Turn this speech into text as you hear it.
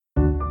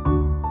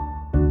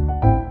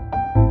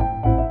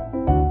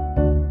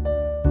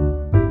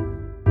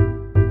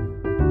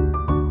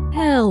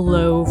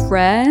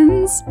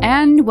friends,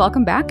 and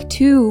welcome back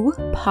to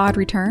Pod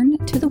Return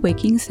to the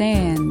Waking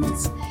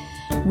Sands.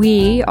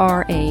 We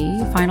are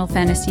a Final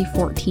Fantasy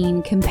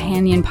XIV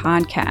companion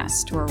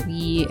podcast where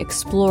we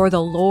explore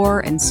the lore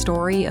and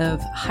story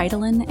of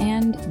Hydaelyn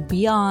and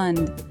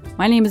beyond.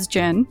 My name is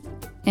Jen,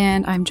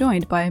 and I'm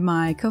joined by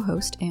my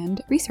co-host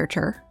and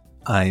researcher.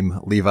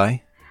 I'm Levi.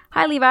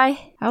 Hi, Levi.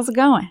 How's it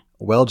going?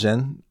 Well,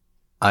 Jen,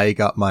 I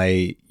got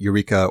my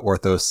Eureka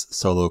Orthos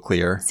solo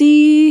clear.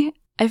 See,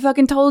 I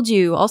fucking told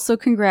you. Also,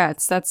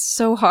 congrats. That's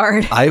so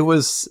hard. I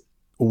was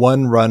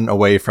one run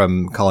away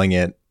from calling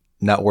it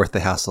not worth the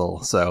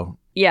hassle, so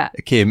yeah,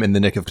 it came in the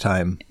nick of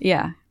time.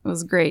 Yeah, it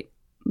was great.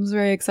 It was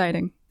very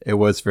exciting. It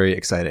was very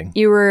exciting.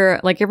 You were,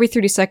 like, every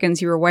 30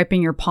 seconds, you were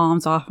wiping your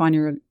palms off on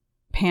your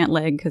pant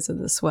leg because of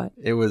the sweat.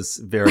 It was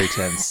very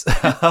tense.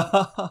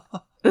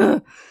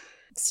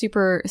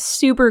 Super,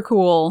 super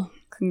cool.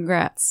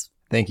 Congrats.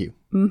 Thank you.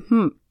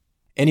 Mm-hmm.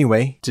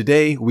 Anyway,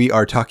 today we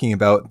are talking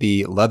about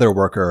the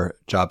Leatherworker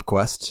job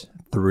quest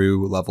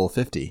through level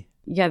 50.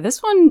 Yeah,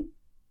 this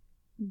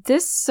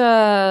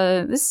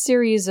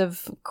series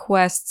of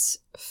quests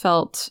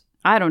felt,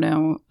 I don't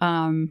know,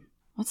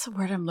 what's the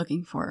word I'm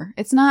looking for?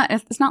 It's not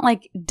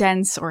like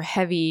dense or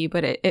heavy,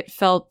 but it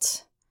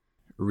felt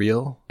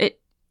real.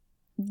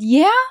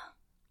 Yeah.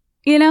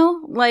 You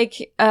know,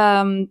 like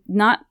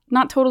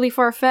not totally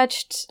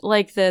far-fetched.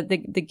 Like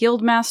the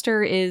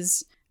guildmaster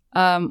is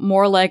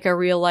more like a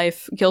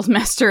real-life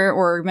guildmaster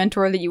or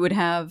mentor that you would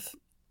have,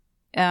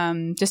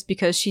 just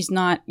because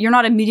you're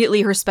not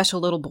immediately her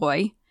special little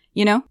boy,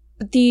 you know?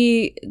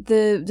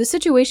 The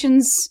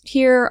situations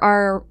here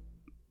are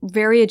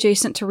very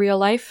adjacent to real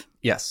life.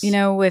 Yes. You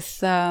know, with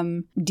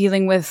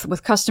dealing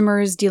with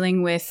customers,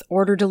 dealing with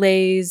order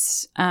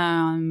delays,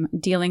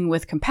 dealing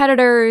with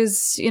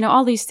competitors, you know,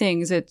 all these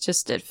things. It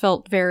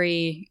felt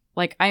very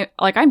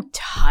I'm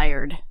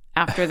tired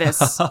after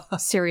this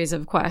series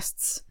of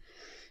quests.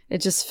 It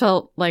just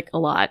felt like a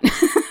lot.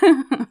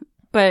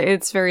 But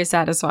it's very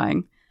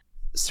satisfying.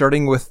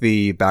 Starting with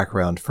the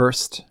background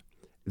first,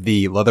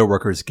 the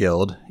Leatherworkers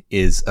Guild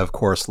is, of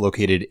course,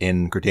 located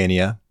in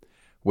Gridania,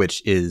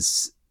 which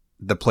is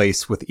the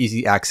place with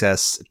easy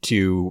access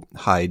to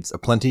hides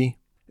aplenty.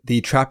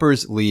 The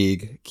Trappers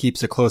League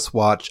keeps a close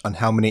watch on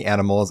how many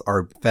animals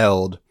are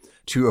felled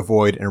to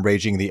avoid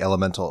enraging the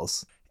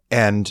elementals.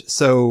 And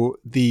so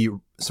the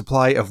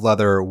supply of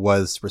leather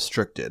was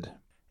restricted.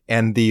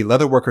 And the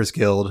Leatherworkers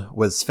Guild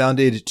was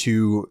founded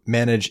to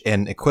manage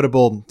an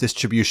equitable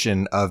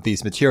distribution of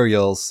these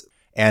materials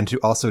and to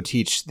also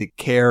teach the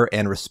care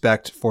and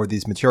respect for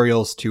these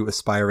materials to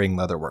aspiring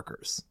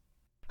leatherworkers.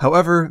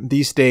 However,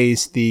 these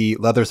days, the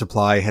leather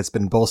supply has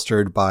been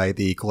bolstered by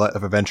the glut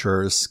of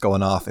adventurers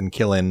going off and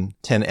killing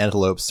 10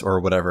 antelopes or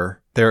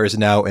whatever. There is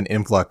now an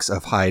influx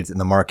of hides in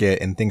the market,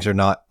 and things are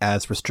not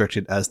as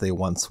restricted as they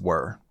once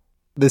were.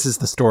 This is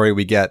the story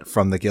we get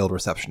from the guild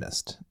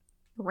receptionist.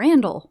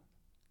 Randall.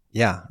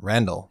 Yeah,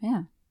 Randall.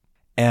 Yeah.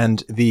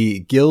 And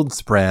the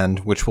guild's brand,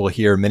 which we'll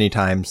hear many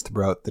times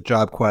throughout the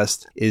job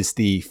quest, is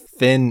the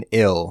Fin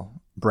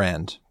Il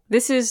brand.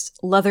 This is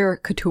leather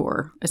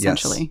couture,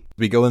 essentially. Yes.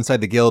 We go inside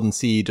the guild and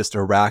see just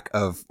a rack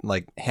of,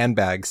 like,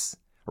 handbags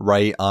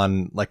right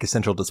on, like, a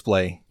central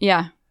display.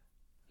 Yeah.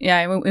 Yeah,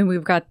 and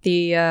we've got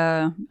the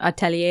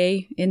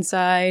atelier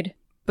inside.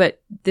 But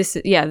this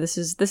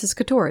is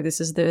couture. This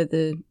is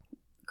the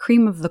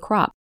cream of the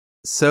crop.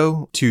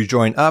 So, to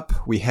join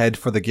up, we head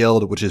for the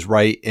guild, which is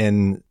right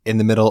in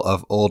the middle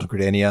of Old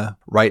Gridania,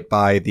 right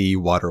by the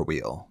water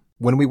wheel.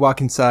 When we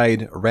walk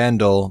inside,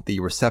 Randall,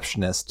 the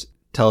receptionist,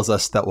 tells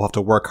us that we'll have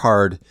to work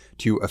hard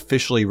to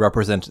officially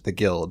represent the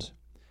guild.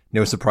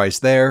 No surprise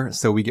there,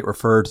 so we get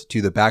referred to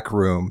the back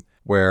room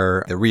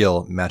where the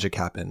real magic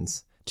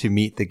happens to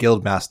meet the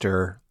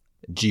guildmaster,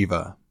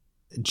 Jiva.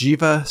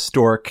 Jiva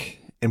Stork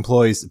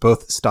employs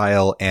both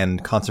style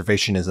and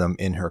conservationism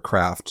in her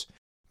craft,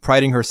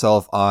 priding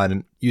herself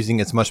on using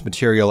as much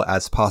material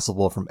as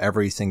possible from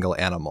every single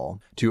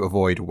animal to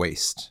avoid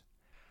waste.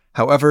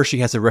 However, she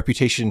has a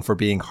reputation for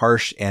being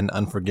harsh and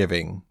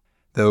unforgiving,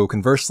 though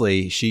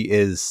conversely, she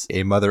is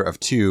a mother of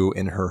two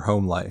in her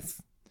home life.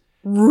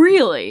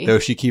 Really? Though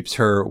she keeps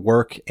her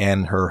work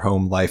and her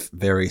home life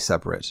very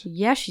separate.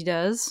 Yeah, she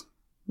does.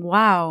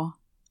 Wow.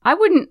 I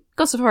wouldn't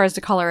go so far as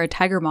to call her a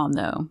tiger mom,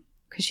 though.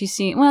 Because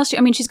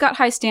she's got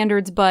high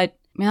standards, but,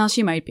 well,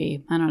 she might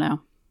be. I don't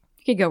know.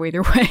 It could go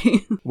either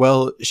way.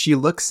 Well, she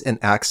looks and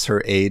acts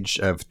her age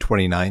of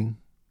 29.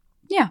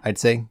 Yeah. I'd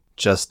say.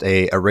 Just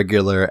a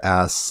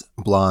regular-ass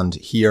blonde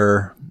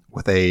here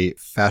with a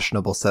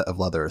fashionable set of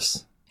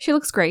leathers. She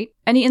looks great.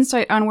 Any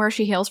insight on where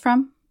she hails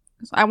from?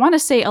 I want to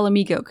say El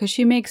Amigo, because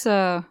she makes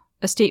a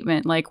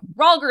statement like,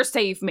 Rhalgr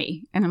saved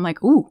me! And I'm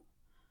like, ooh,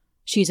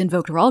 she's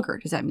invoked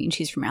Rhalgr. Does that mean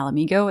she's from El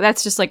Amigo?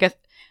 That's just like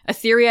a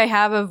theory I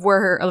have of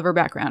her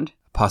background.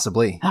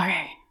 Possibly.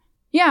 Okay.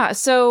 Yeah,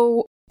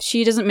 so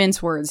she doesn't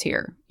mince words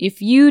here.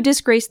 If you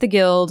disgrace the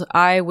guild,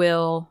 I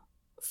will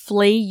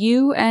flay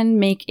you and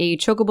make a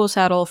chocobo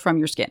saddle from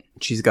your skin.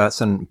 She's got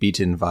some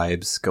beaten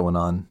vibes going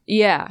on.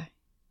 Yeah.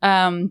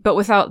 But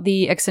without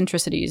the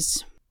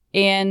eccentricities.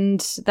 And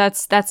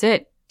that's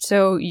it.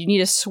 So you need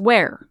to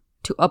swear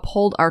to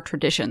uphold our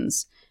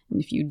traditions.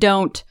 And if you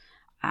don't,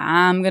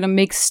 I'm going to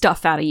make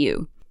stuff out of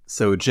you.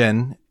 So,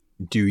 Jen,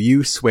 do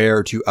you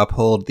swear to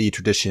uphold the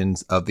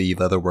traditions of the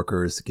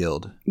Leatherworkers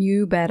Guild?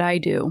 You bet I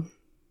do.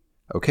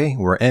 Okay,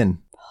 we're in.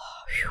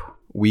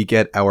 We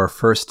get our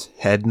first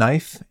head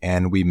knife,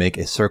 and we make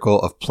a circle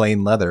of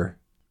plain leather.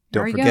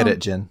 Don't forget it,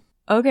 Jen.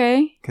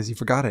 Okay. Because you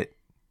forgot it.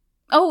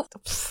 Oh,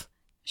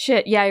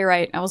 shit. Yeah, you're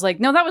right. I was like,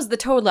 no, that was the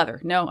toad leather.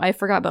 No, I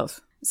forgot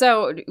both.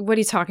 So what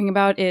he's talking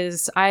about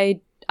is I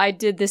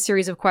did this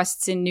series of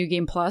quests in New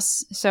Game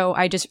Plus. So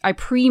I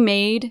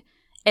pre-made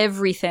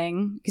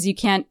everything because you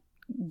can't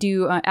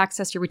do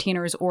access your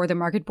retainers or the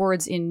market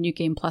boards in New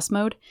Game Plus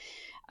mode.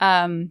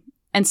 And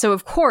so,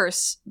 of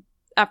course,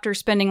 after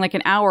spending like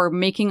an hour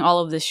making all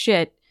of this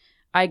shit,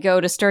 I go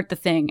to start the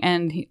thing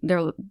and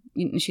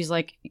she's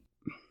like,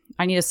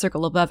 I need a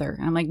circle of leather.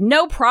 And I'm like,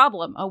 no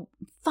problem. Oh,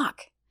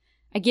 fuck.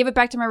 I gave it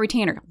back to my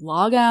retainer.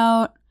 Log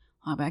out,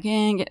 log back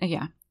in.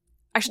 Yeah.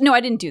 Actually, no, I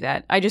didn't do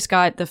that. I just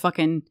got the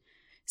fucking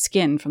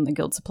skin from the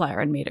guild supplier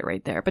and made it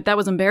right there. But that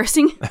was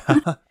embarrassing.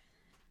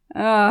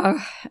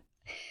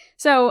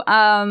 So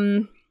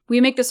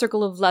we make the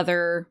circle of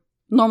leather.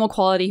 Normal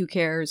quality, who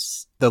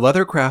cares? The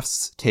leather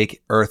crafts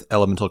take earth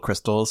elemental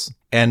crystals,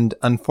 and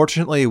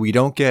unfortunately we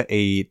don't get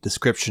a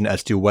description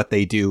as to what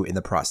they do in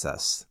the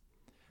process.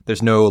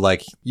 There's no,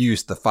 like,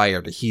 use the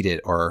fire to heat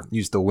it or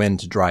use the wind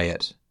to dry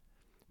it.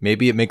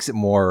 Maybe it makes it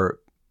more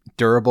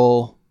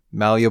durable,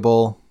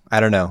 malleable.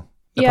 I don't know.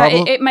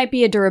 It might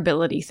be a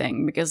durability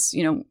thing because,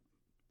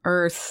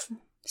 earth,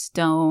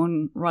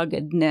 stone,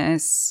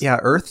 ruggedness. Yeah,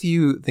 earth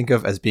you think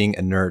of as being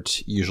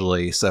inert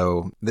usually,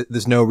 so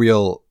there's no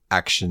real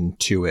action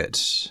to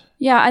it.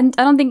 Yeah, and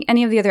I don't think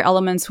any of the other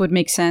elements would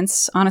make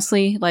sense,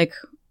 honestly. Like,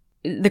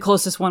 the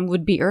closest one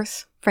would be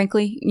earth,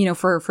 frankly,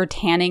 for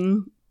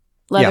tanning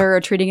leather or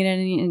treating it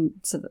in.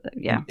 So,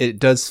 yeah. It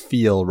does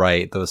feel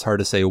right, though it's hard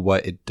to say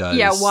what it does.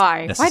 Yeah,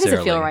 why? Why does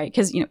it feel right?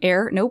 Because,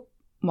 air? Nope.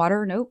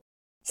 Water? Nope.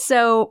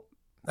 So...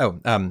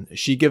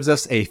 she gives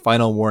us a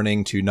final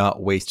warning to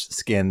not waste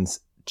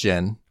skins,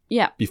 Jen.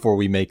 Yeah. Before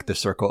we make the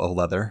circle of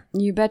leather.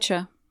 You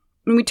betcha.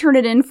 When we turn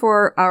it in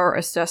for our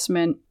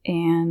assessment,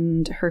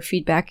 and her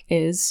feedback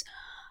is,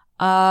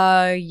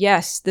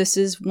 yes, this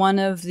is one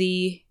of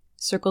the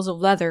circles of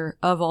leather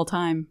of all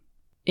time.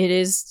 It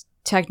is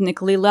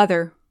technically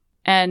leather.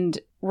 And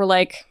we're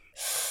like,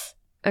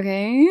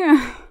 okay.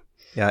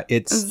 Yeah,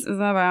 it's is that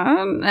bad?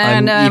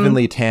 And,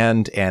 unevenly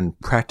tanned and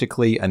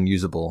practically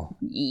unusable.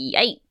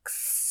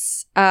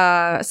 Yikes.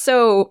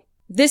 So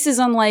this is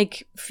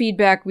unlike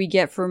feedback we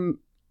get from,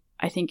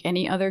 I think,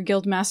 any other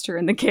guildmaster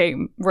in the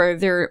game, where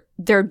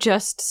they're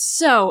just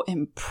so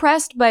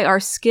impressed by our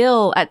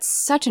skill at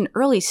such an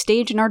early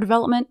stage in our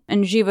development.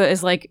 And Jiva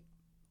is like,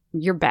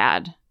 you're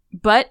bad.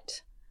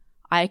 But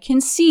I can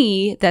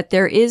see that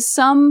there is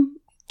some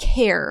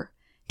care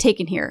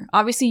taken here.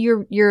 Obviously,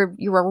 you're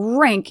a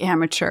rank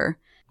amateur.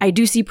 I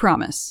do see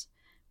promise.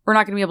 We're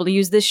not going to be able to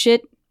use this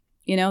shit,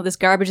 this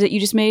garbage that you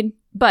just made,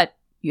 but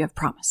you have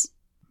promise.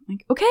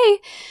 Like, okay.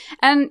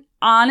 And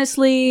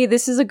honestly,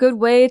 this is a good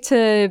way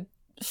to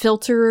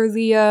filter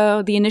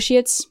the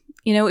initiates.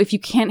 If you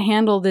can't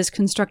handle this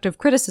constructive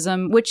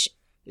criticism, which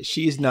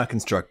she's not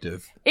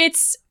constructive.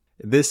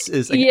 This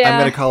is I'm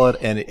going to call it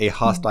a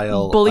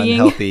hostile, bullying,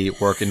 unhealthy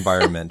work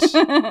environment.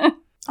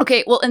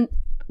 Okay, well, in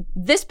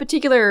this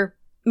particular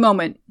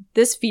moment,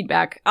 this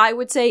feedback, I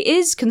would say,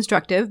 is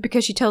constructive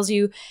because she tells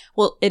you,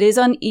 well, it is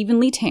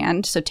unevenly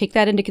tanned, so take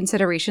that into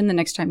consideration the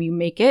next time you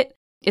make it.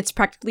 It's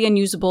practically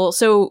unusable.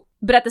 So,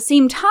 but at the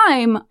same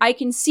time, I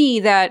can see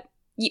that,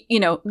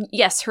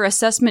 yes, her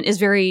assessment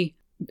is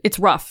it's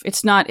rough.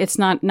 It's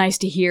not nice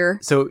to hear.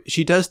 So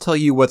she does tell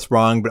you what's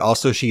wrong, but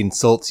also she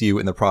insults you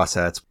in the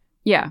process.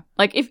 Yeah.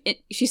 Like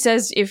she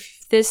says,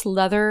 if this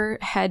leather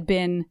had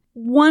been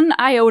one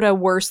iota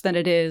worse than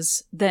it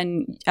is,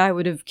 then I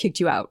would have kicked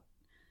you out.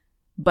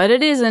 But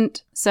it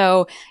isn't.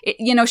 So,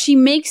 she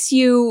makes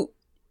you,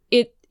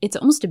 it's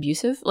almost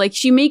abusive. Like,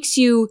 she makes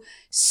you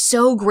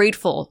so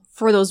grateful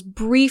for those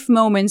brief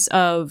moments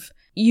of,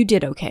 you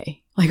did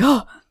okay. Like,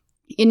 oh,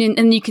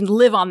 and you can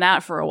live on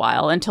that for a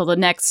while until the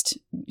next,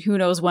 who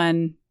knows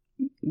when,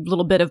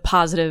 little bit of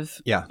positive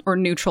or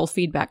neutral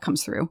feedback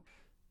comes through.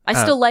 I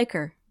still like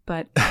her,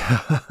 but...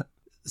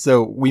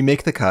 So we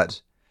make the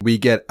cut. We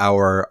get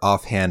our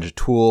offhand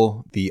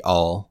tool, the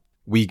awl.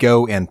 We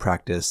go and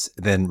practice,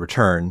 then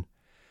return.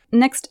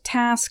 Next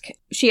task,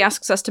 she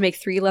asks us to make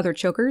 3 leather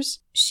chokers.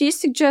 She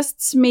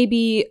suggests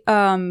maybe,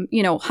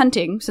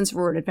 hunting, since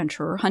we're an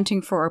adventurer,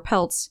 hunting for our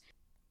pelts.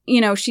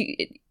 She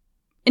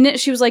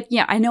was like,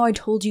 yeah, I know I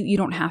told you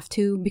don't have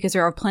to, because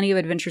there are plenty of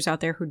adventurers out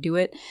there who do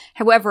it.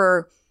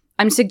 However,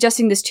 I'm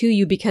suggesting this to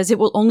you because it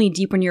will only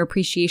deepen your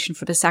appreciation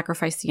for the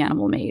sacrifice the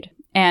animal made.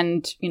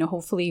 And,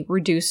 hopefully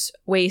reduce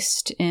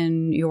waste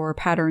in your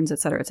patterns,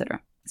 etc.,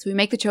 etc. So we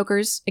make the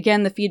chokers.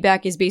 Again, the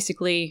feedback is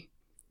basically,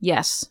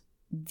 yes,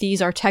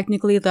 these are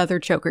technically leather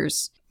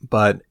chokers.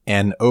 But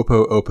an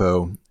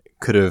Oppo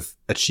could have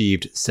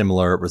achieved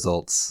similar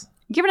results.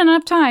 Given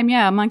enough time,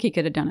 yeah, a monkey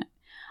could have done it.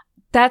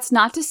 That's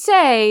not to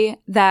say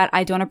that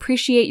I don't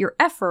appreciate your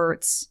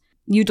efforts.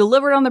 You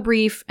delivered on the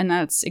brief, and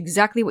that's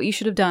exactly what you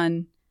should have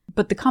done.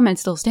 But the comment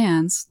still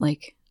stands,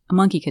 like, a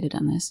monkey could have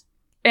done this.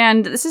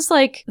 And this is,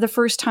 like, the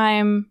first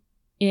time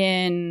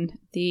in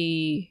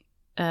the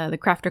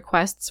crafter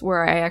quests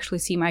where I actually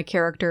see my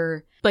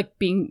character, like,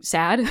 being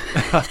sad.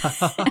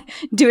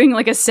 Doing,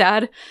 like, a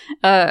sad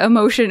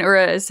emotion or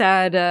a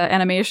sad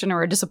animation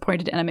or a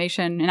disappointed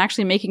animation, and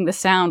actually making the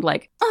sound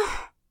like,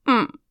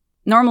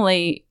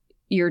 Normally,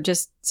 you're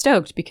just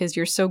stoked because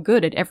you're so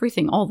good at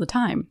everything all the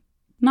time.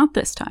 Not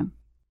this time.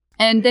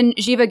 And then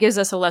Jiva gives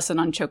us a lesson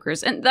on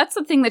chokers. And that's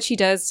the thing that she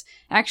does,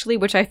 actually,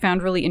 which I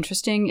found really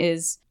interesting,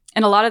 is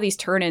in a lot of these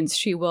turn-ins,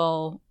 she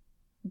will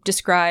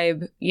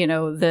describe,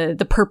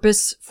 the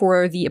purpose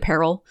for the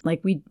apparel.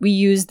 Like, we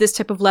use this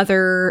type of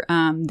leather.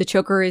 The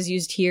choker is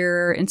used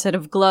here. Instead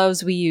of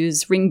gloves, we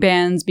use ring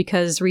bands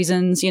because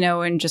reasons,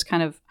 and just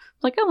kind of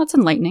like, oh, that's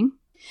enlightening.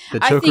 The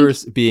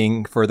chokers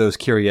being, for those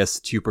curious,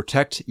 to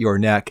protect your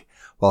neck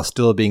while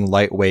still being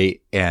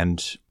lightweight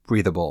and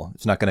breathable.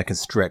 It's not going to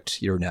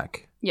constrict your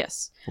neck.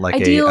 Yes.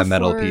 Like a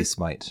metal piece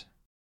might.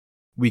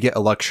 We get a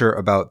lecture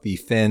about the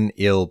Fen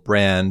Il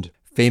brand,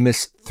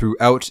 famous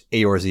throughout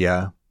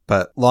Eorzea.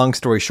 But long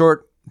story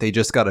short, they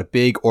just got a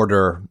big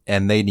order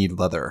and they need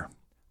leather.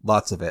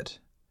 Lots of it.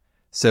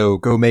 So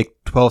go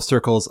make 12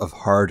 circles of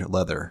hard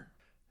leather.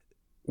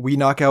 We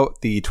knock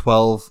out the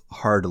 12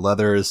 hard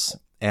leathers,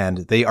 and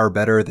they are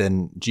better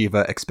than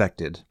Jiva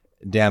expected,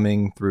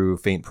 damning through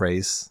faint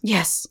praise.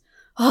 Yes.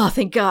 Oh,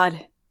 thank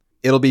God.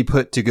 It'll be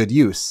put to good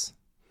use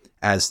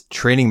as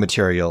training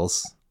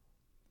materials.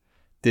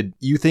 Did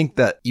you think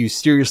that you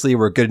seriously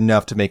were good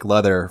enough to make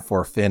leather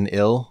for Fen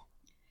Il?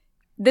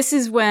 This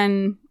is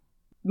when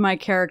my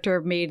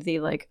character made the,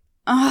 like,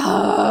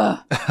 ugh.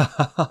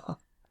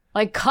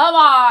 Like, come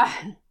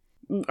on!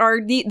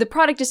 The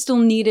product is still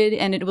needed,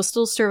 and it will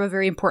still serve a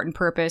very important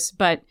purpose,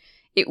 but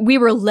we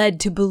were led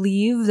to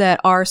believe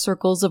that our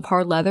circles of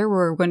hard leather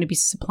were going to be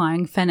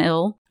supplying Fen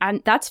Il,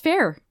 and that's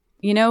fair.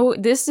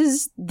 This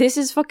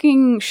is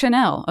fucking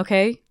Chanel,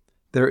 okay?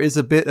 There is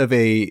a bit of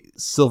a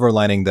silver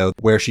lining, though,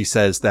 where she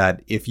says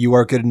that if you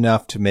are good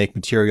enough to make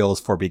materials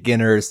for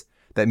beginners,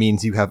 that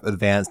means you have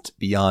advanced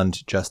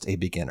beyond just a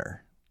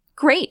beginner.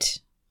 Great.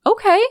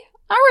 Okay.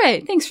 All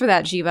right. Thanks for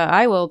that, Jiva.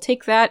 I will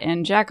take that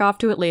and jack off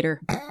to it later.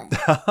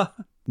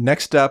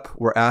 Next up,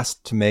 we're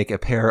asked to make a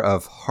pair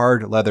of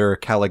hard leather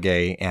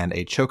caligae and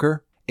a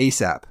choker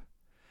ASAP.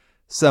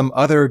 Some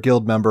other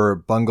guild member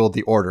bungled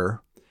the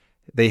order.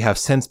 They have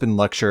since been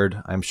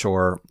lectured, I'm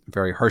sure,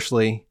 very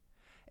harshly,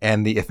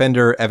 and the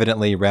offender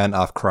evidently ran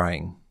off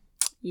crying.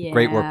 Yeah.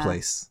 Great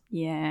workplace.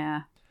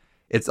 Yeah.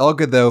 It's all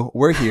good, though.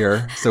 We're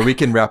here, so we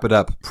can wrap it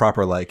up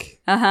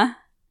proper-like. Uh-huh.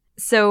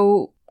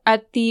 So,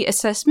 at the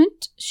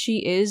assessment,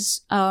 she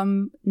is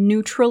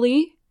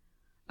neutrally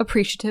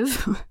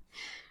appreciative.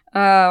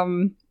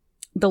 The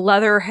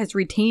leather has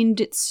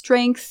retained its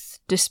strength,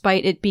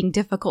 despite it being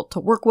difficult to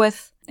work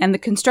with, and the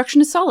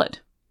construction is solid.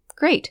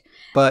 Great.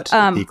 But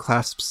the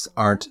clasps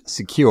aren't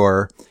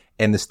secure,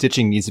 and the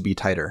stitching needs to be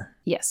tighter.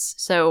 Yes.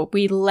 So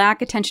we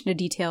lack attention to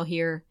detail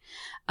here.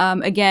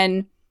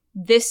 Again,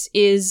 this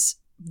is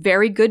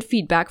very good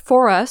feedback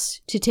for us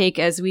to take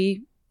as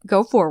we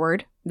go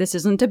forward. This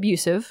isn't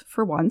abusive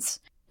for once.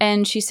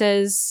 And she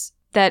says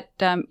that,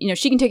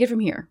 she can take it from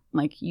here.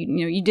 Like,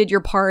 you did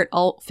your part.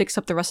 I'll fix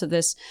up the rest of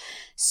this.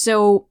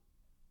 So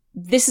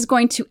this is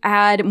going to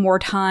add more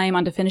time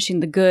onto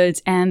finishing the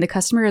goods, and the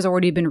customer has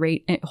already been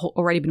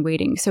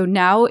waiting. So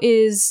now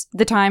is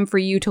the time for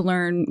you to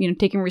learn,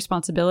 taking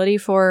responsibility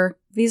for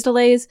these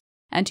delays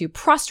and to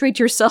prostrate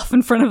yourself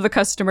in front of the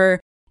customer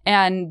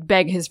and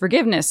beg his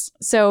forgiveness.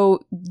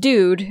 So,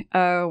 dude,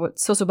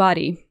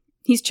 Sosobadi,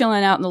 he's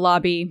chilling out in the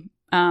lobby,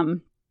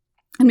 and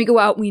we go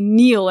out, we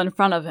kneel in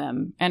front of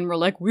him, and we're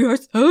like, we are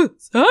so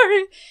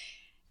sorry.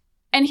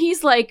 And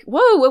he's like,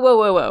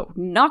 whoa,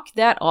 knock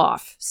that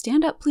off.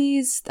 Stand up,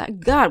 please.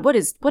 God, what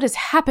has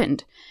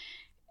happened?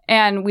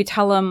 And we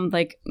tell him,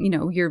 like,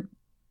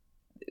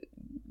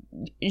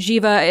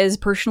 Jiva is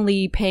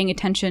personally paying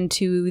attention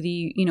to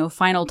the,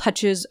 final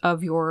touches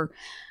of your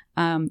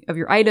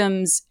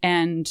items.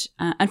 And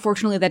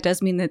unfortunately, that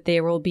does mean that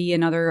there will be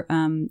another,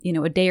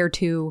 a day or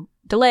two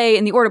delay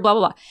in the order, blah,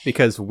 blah, blah.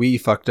 Because we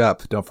fucked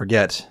up, don't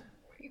forget.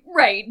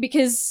 Right,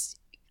 because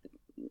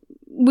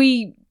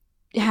we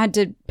had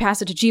to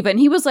pass it to Jiva, and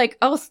he was like,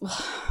 oh,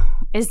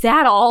 is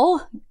that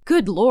all?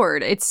 Good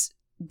Lord,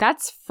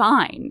 that's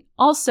fine.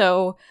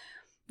 Also,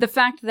 the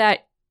fact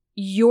that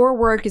your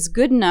work is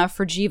good enough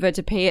for Jiva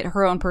to pay it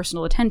her own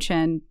personal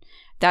attention,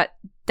 that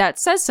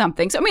says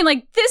something. So, I mean,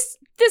 like,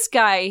 this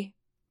guy,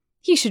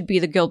 he should be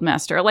the guild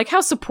master. Like,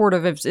 how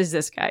supportive is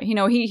this guy?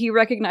 He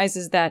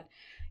recognizes that,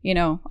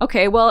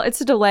 okay, well,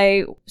 it's a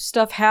delay,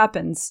 stuff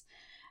happens.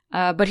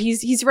 But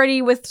he's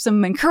ready with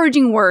some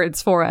encouraging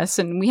words for us,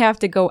 and we have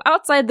to go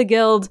outside the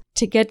guild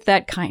to get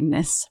that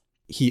kindness.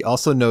 He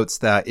also notes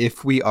that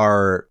if we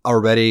are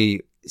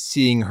already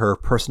seeing her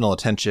personal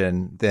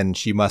attention, then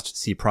she must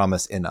see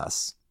promise in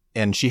us.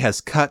 and she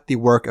has cut the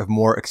work of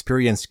more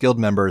experienced guild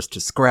members to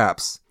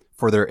scraps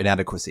for their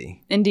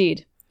inadequacy.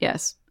 Indeed,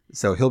 yes.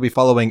 So he'll be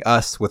following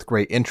us with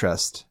great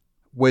interest,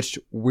 which,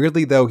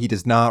 weirdly though, he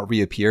does not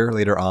reappear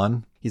later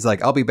on. He's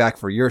like, I'll be back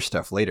for your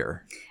stuff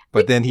later.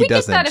 But then he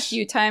doesn't. We get that a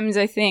few times,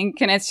 I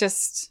think, and it's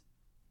just,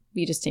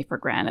 we just take for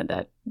granted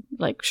that,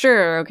 like,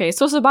 sure, okay,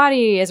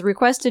 Sosabari has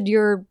requested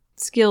your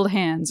skilled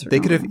hands. They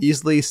could have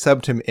easily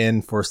subbed him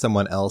in for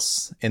someone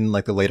else in,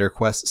 like, the later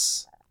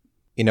quests.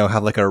 You know,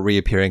 have, like, a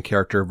reappearing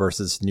character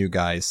versus new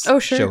guys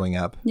showing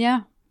up.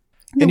 Yeah.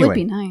 It would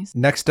be nice.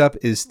 Next up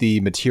is the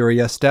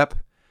materia step.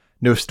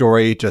 No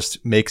story,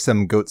 just make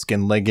some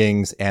goatskin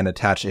leggings and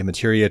attach a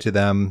materia to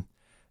them.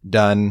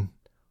 Done.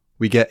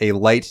 We get a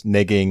light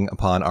negging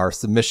upon our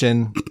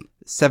submission.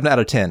 7 out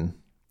of 10.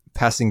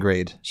 Passing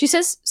grade. She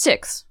says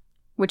 6,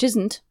 which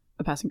isn't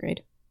a passing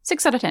grade.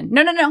 6 out of 10.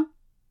 No.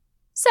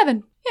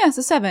 7. Yeah, it's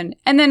a 7.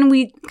 And then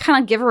we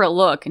kind of give her a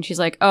look, and she's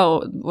like,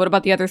 oh, what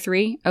about the other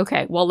 3?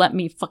 Okay, well, let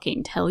me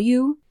fucking tell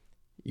you.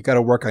 You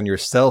gotta work on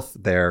yourself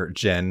there,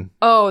 Jen.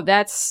 Oh,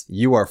 that's...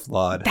 You are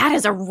flawed. That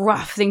is a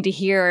rough thing to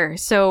hear.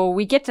 So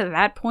we get to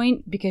that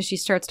point because she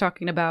starts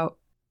talking about,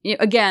 you know,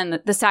 again,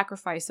 the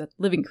sacrifice that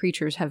living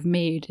creatures have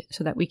made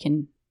so that we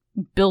can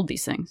build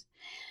these things.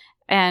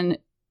 And,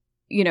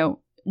 you know,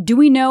 do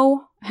we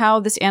know how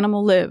this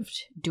animal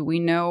lived? Do we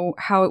know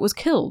how it was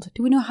killed?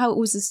 Do we know how it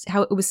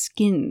was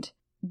skinned?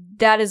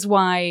 That is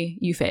why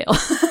you fail.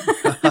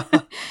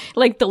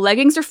 Like, the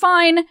leggings are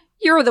fine.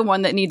 You're the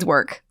one that needs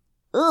work.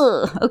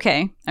 Ugh.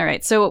 Okay. All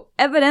right. So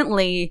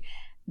evidently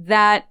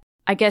that,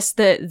 I guess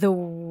the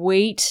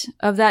weight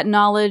of that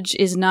knowledge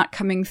is not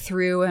coming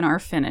through in our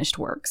finished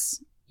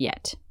works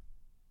yet.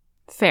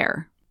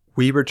 Fair.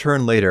 We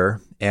return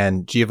later,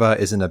 and Jiva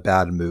is in a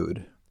bad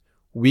mood.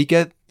 We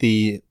get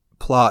the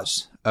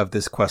plot of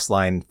this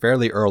questline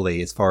fairly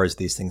early as far as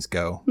these things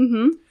go.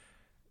 Mm-hmm.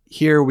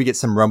 Here we get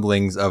some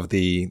rumblings of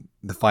the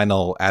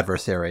final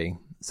adversary,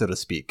 so to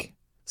speak.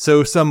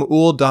 So some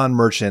Uldan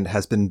merchant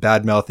has been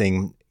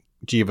bad-mouthing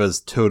Jiva's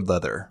toad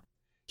leather.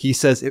 He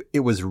says it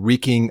was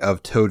reeking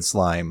of toad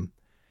slime,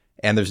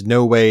 and there's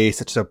no way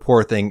such a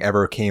poor thing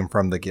ever came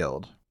from the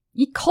guild.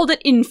 He called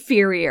it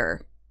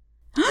inferior.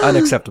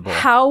 Unacceptable.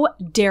 How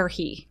dare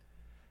he?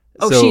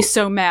 Oh, so she's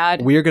so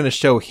mad. We are going to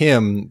show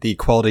him the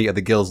quality of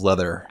the guild's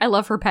leather. I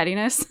love her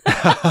pettiness.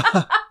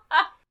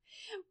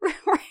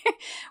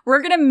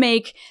 We're going to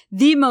make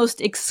the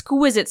most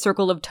exquisite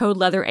circle of toad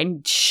leather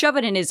and shove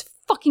it in his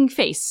fucking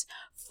face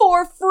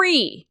for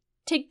free.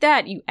 Take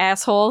that, you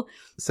asshole.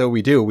 So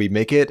we do. We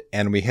make it,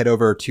 and we head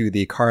over to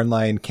the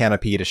Carnline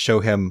canopy to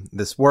show him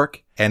this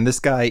work. And this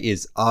guy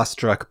is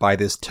awestruck by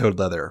this toad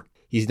leather.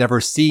 He's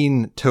never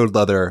seen toad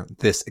leather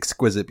this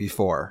exquisite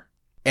before.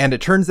 And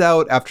it turns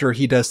out, after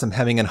he does some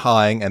hemming and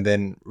hawing and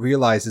then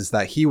realizes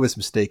that he was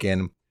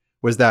mistaken,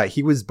 was that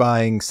he was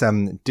buying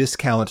some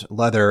discount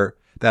leather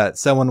that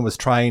someone was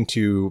trying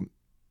to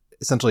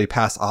essentially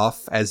pass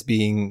off as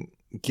being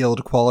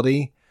guild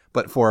quality,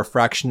 but for a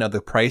fraction of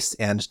the price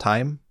and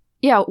time.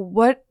 Yeah,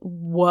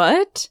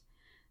 what?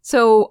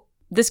 So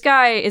this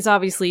guy is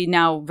obviously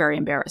now very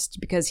embarrassed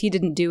because he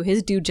didn't do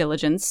his due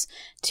diligence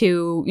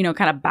to, you know,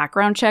 kind of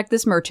background check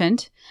this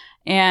merchant.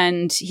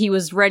 And he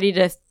was ready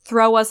to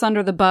throw us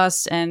under the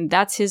bus, and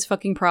that's his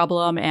fucking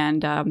problem.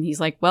 And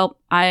he's like, well,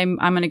 I'm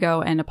going to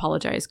go and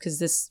apologize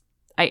because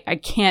I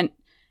can't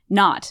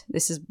not.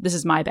 This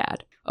is my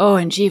bad. Oh,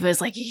 and Jiva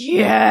is like,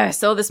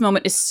 yes. Oh, this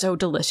moment is so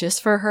delicious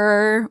for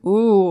her.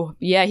 Ooh,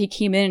 yeah, he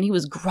came in and he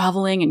was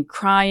groveling and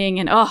crying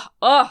and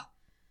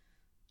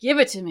give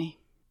it to me.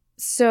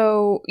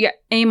 So, yeah,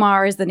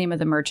 Amar is the name of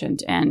the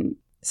merchant. And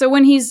so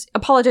when he's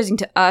apologizing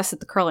to us at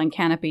the Curling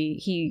Canopy,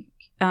 he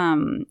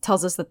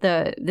tells us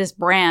that this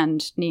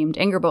brand named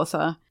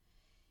Angerbotha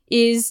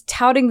is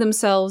touting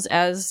themselves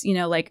as, you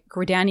know, like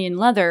Gridanian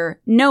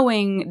leather,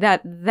 knowing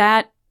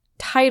that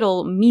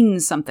title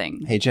means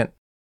something. Hey, Jen.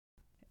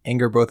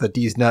 Angerbotha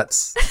D's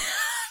nuts.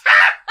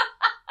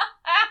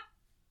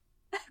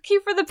 Okay,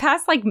 for the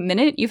past,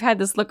 minute, you've had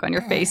this look on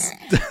your face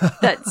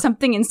that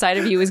something inside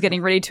of you is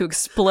getting ready to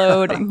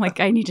explode. And,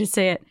 I need to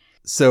say it.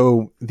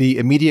 So the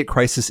immediate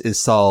crisis is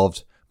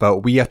solved, but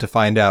we have to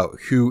find out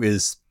who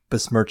is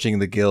besmirching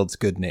the guild's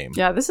good name.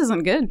 Yeah, this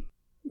isn't good.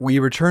 We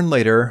return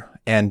later,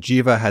 and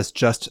Jiva has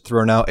just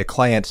thrown out a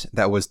client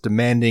that was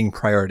demanding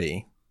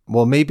priority.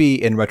 Well,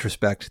 maybe in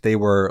retrospect, they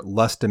were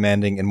less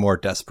demanding and more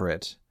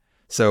desperate.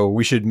 So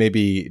we should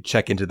maybe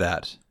check into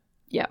that.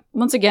 Yeah.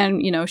 Once again,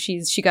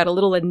 she got a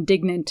little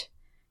indignant.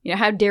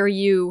 How dare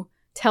you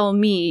tell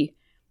me,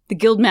 the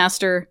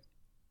guildmaster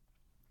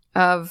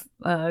of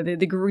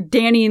the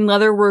Gridanian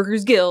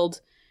Leatherworkers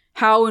Guild,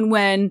 how and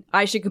when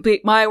I should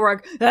complete my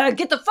work.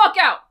 Get the fuck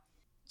out!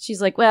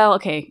 She's like, well,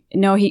 okay.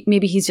 No,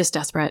 maybe he's just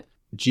desperate.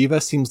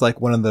 Jiva seems like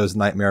one of those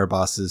nightmare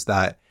bosses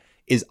that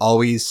is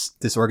always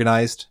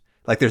disorganized.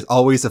 There's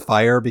always a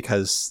fire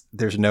because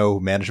there's no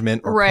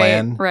management or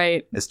plan.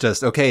 Right. It's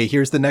just, okay,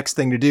 here's the next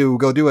thing to do.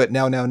 Go do it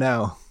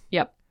now.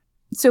 Yep.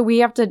 So we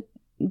have to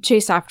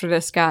chase after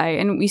this guy,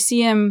 and we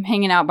see him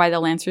hanging out by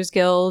the Lancers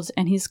Guild,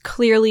 and he's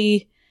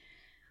clearly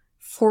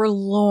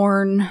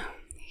forlorn.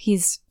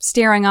 He's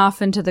staring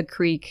off into the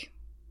creek,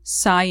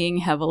 sighing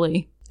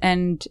heavily.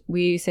 And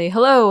we say,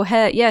 hello,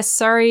 yes,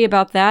 sorry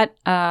about that.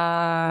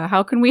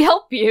 How can we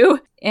help you?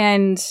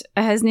 And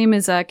his name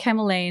is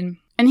Kemalane.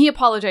 And he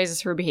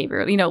apologizes for her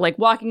behavior, like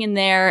walking in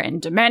there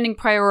and demanding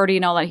priority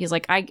and all that. He's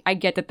like, I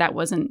get that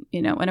wasn't,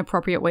 an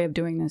appropriate way of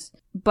doing this.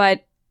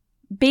 But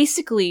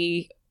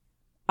basically,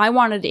 I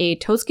wanted a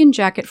toadskin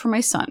jacket for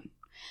my son.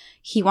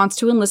 He wants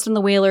to enlist in the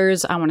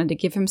Whalers. I wanted to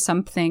give him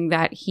something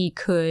that he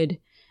could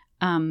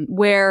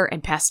wear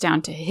and pass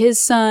down to his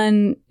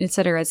son, et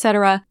cetera, et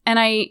cetera. And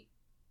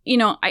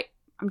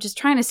I'm just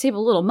trying to save a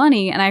little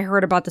money, and I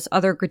heard about this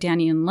other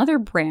Gridanian leather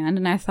brand,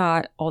 and I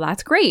thought, oh,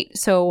 that's great.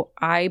 So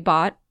I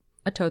bought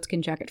a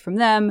toadskin jacket from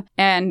them,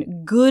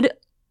 and good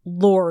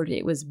Lord,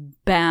 it was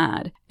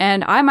bad.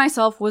 And I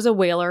myself was a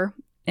whaler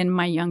in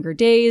my younger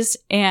days,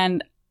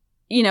 and,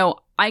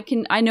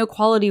 I know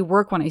quality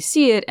work when I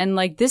see it, and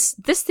like this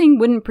thing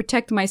wouldn't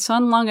protect my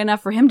son long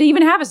enough for him to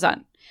even have a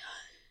son.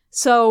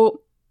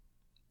 So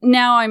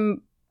now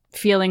I'm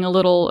feeling a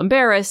little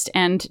embarrassed,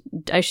 and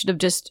I should have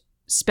just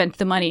spent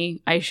the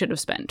money I should have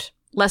spent.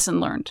 Lesson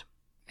learned.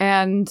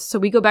 And so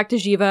we go back to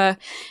Jiva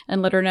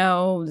and let her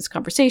know this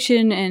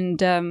conversation,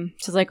 and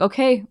she's like,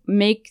 okay,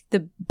 make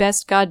the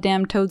best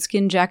goddamn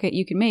toadskin jacket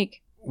you can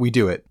make. We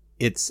do it.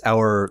 It's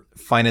our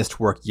finest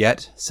work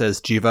yet, says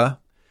Jiva.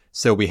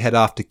 So we head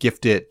off to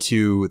gift it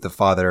to the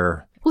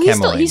father.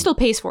 Well, he still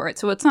pays for it,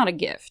 so it's not a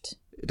gift.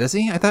 Does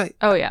he? I thought.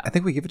 Oh, yeah. I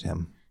think we give it to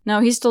him. No,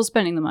 he's still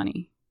spending the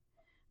money.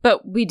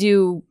 But we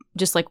do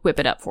just like whip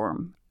it up for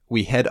him.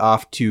 We head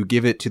off to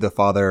give it to the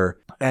father,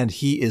 and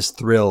he is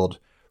thrilled,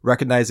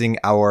 recognizing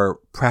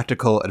our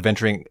practical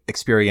adventuring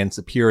experience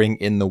appearing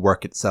in the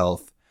work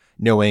itself,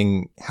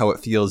 knowing how it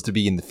feels to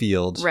be in the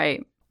field.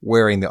 Right.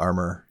 Wearing the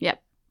armor.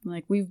 Yep.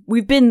 Like,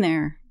 we've been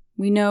there.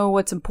 We know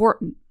what's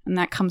important, and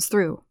that comes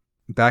through.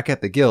 Back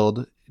at the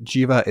guild,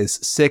 Jiva is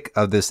sick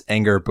of this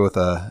Anger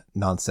Botha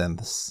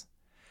nonsense,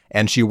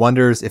 and she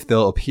wonders if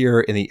they'll appear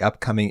in the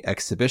upcoming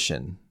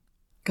exhibition.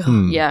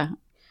 Yeah.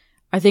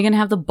 Are they going to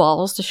have the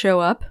balls to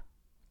show up?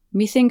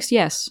 Methinks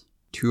yes.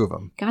 2 of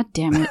them. God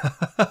damn it.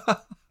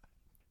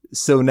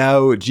 So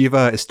now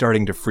Jiva is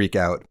starting to freak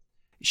out.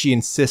 She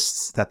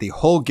insists that the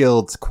whole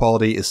guild's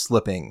quality is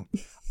slipping.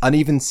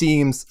 Uneven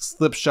seams,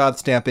 slipshod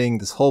stamping,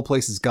 this whole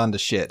place has gone to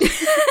shit.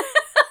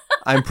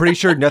 I'm pretty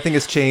sure nothing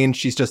has changed.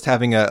 She's just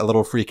having a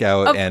little freak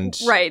out.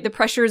 Right, the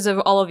pressures of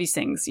all of these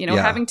things.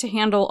 Having to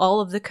handle all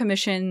of the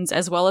commissions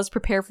as well as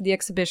prepare for the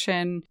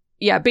exhibition.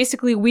 Yeah,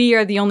 basically we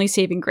are the only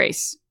saving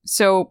grace.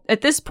 So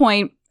at this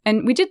point,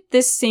 and we did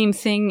this same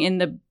thing in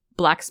the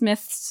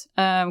blacksmith's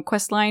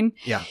quest line.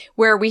 Yeah.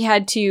 Where we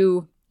had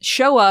to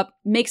show up,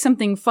 make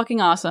something fucking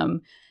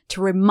awesome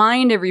to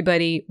remind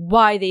everybody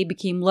why they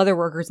became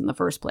leatherworkers in the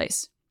first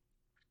place.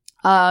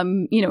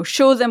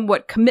 Show them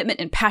what commitment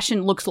and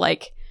passion looks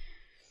like.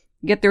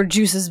 Get their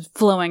juices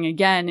flowing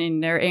again in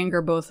their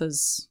Anger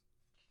Bothas.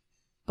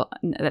 But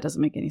that doesn't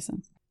make any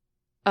sense.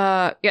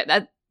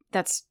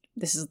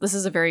 This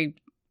is a very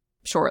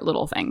short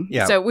little thing.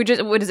 Yeah. So we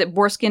just, what is it,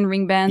 boarskin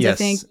ring bands, yes, I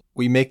think?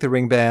 We make the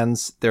ring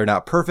bands. They're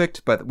not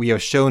perfect, but we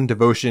have shown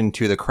devotion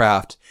to the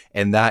craft,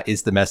 and that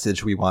is the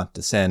message we want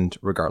to send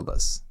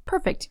regardless.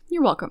 Perfect.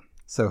 You're welcome.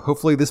 So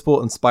hopefully this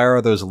will inspire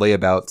those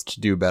layabouts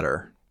to do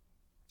better.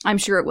 I'm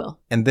sure it will.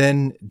 And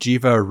then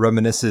Jiva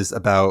reminisces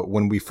about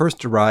when we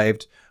first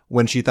arrived,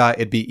 when she thought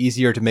it'd be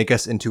easier to make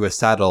us into a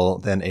saddle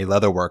than a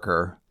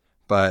leatherworker,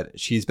 but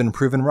she's been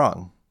proven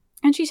wrong.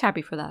 And she's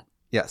happy for that.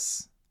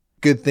 Yes.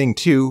 Good thing,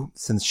 too,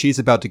 since she's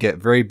about to get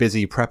very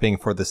busy prepping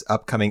for this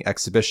upcoming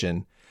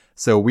exhibition.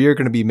 So we are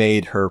going to be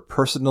made her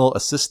personal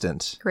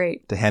assistant.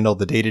 Great. To handle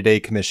the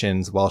day-to-day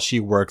commissions while she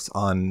works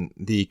on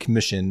the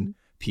commission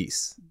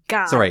piece.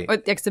 Sorry. Or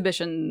the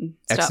exhibition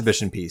stuff.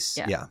 Exhibition piece,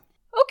 yeah.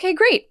 Okay,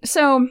 great.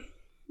 So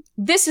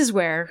this is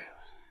where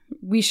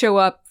we show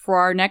up for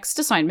our next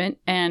assignment,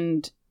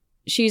 and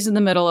she's in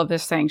the middle of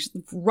this thing.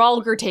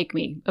 Ralger take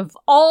me. Of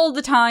all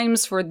the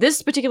times for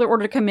this particular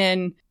order to come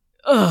in,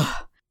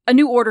 a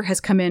new order has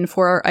come in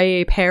for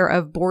a pair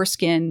of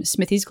boarskin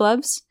smithy's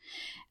gloves.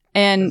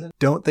 And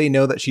don't they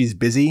know that she's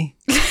busy?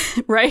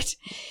 Right?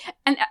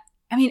 And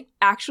I mean,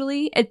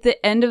 actually, at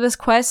the end of this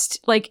quest,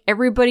 like,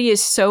 everybody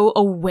is so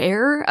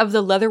aware of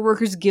the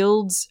Leatherworkers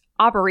Guild's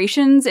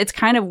operations, it's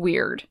kind of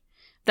weird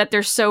that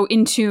they're so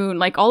in tune.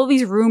 Like, all of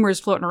these rumors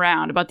floating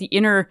around about the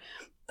inner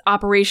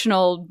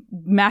operational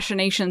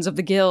machinations of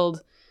the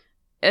guild.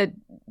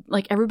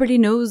 Like, everybody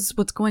knows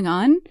what's going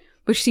on,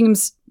 which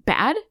seems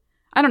bad.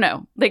 I don't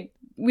know. Like,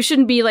 we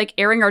shouldn't be, like,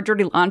 airing our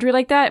dirty laundry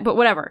like that, but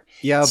whatever.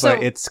 Yeah,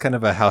 but it's kind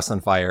of a house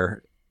on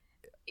fire,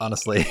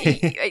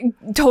 honestly.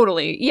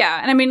 Totally,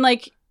 yeah. And I mean,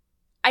 like,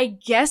 I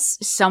guess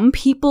some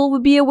people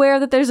would be aware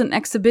that there's an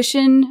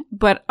exhibition,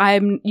 but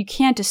you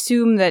can't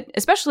assume that,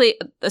 especially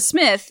a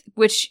smith,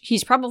 which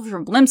he's probably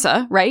from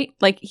Limsa, right?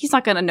 Like, he's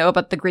not going to know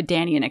about the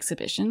Gridanian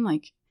exhibition.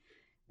 Like,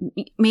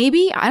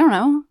 maybe? I don't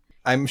know.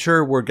 I'm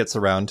sure word gets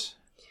around.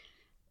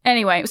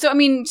 Anyway, so, I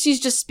mean, she's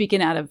just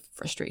speaking out of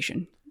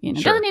frustration. You know,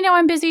 Sure. doesn't he know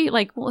I'm busy?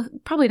 Like, well,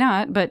 probably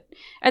not. But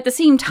at the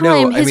same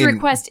time, his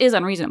request is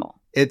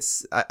unreasonable.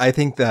 I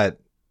think that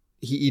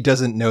he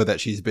doesn't know that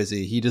she's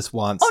busy. He just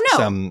wants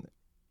some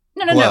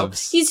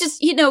gloves. He's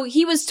just,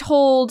 he was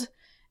told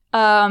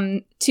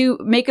to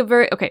make a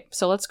very... Okay,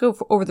 so let's go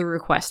over the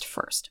request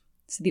first.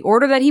 So the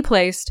order that he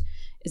placed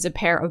is a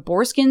pair of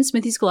boarskin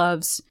smithy's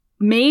gloves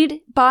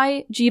made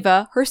by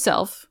Jiva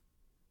herself.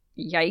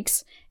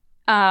 Yikes.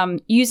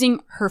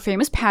 Using her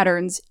famous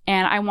patterns,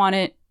 and I want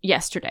it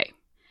yesterday.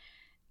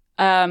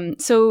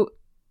 So,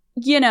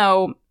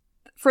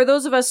 for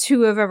those of us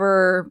who have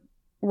ever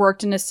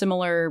worked in a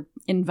similar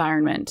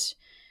environment,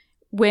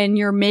 when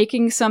you're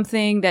making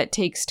something that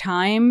takes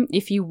time,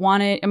 if you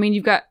want it,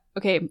 you've got,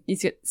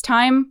 it's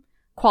time,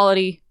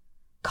 quality,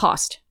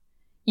 cost.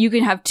 You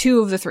can have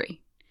 2 of the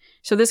 3.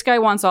 So this guy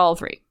wants all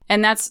 3.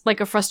 And that's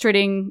like a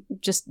frustrating,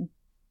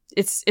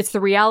 it's the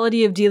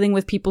reality of dealing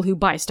with people who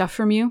buy stuff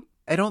from you.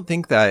 I don't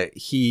think that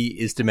he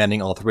is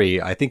demanding all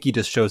 3. I think he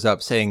just shows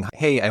up saying,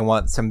 hey, I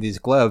want some of these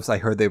gloves. I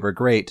heard they were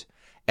great.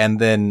 And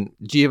then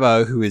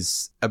Jiva, who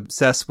is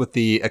obsessed with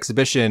the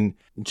exhibition,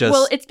 just...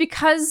 Well, it's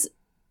because,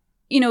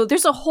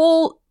 there's a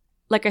whole,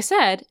 like I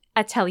said,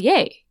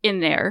 atelier in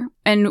there.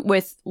 And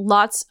with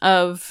lots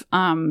of,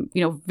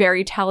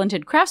 very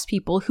talented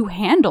craftspeople who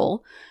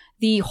handle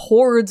the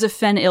hordes of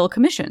Fen-Il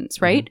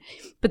commissions, right?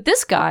 Mm-hmm. But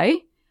this guy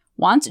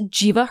wants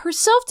Jiva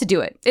herself to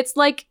do it. It's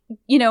like,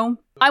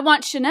 I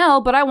want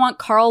Chanel, but I want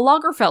Karl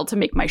Lagerfeld to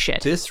make my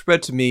shit. This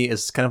read to me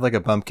as kind of like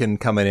a bumpkin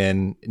coming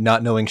in,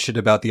 not knowing shit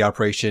about the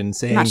operation,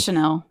 saying not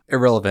Chanel.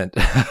 Irrelevant.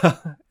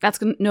 That's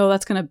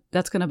gonna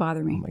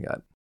bother me. Oh my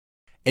god.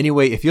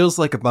 Anyway, it feels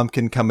like a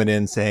bumpkin coming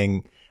in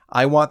saying,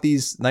 I want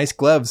these nice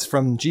gloves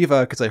from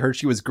Jiva because I heard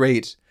she was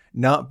great,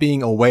 not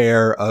being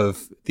aware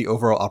of the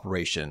overall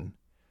operation.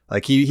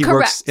 Like he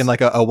works in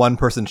like a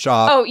one-person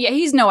shop. Oh, yeah,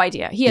 he's no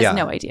idea. He has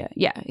no idea.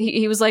 Yeah,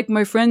 he was like,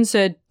 my friend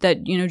said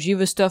that,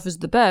 Jiva stuff is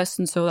the best,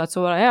 and so that's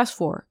what I asked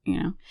for,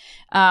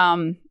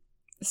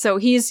 So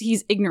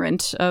he's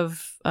ignorant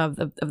of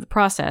the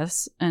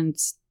process, and,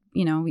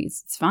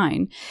 it's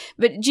fine.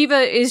 But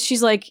Jiva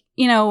she's like,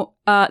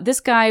 this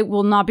guy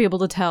will not be able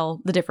to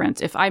tell the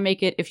difference. If I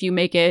make it, if you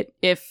make it,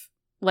 if,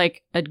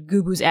 like, a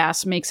Gubu's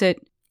ass makes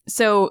it.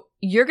 So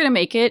you're gonna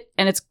make it,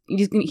 and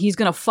he's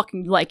gonna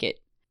fucking like it.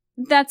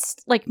 That's,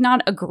 like,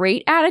 not a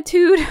great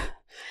attitude,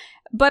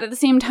 but at the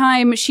same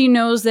time, she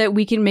knows that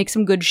we can make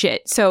some good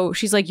shit. So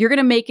she's like, you're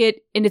gonna make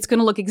it, and it's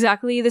gonna look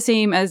exactly the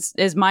same as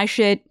my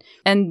shit,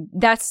 and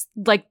that's,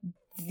 like,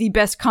 the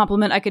best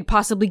compliment I could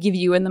possibly give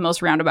you in the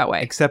most roundabout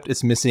way. Except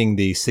it's missing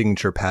the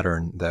signature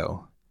pattern,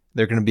 though.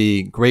 They're gonna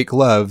be great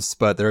gloves,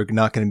 but they're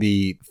not gonna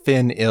be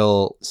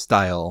Fen-Il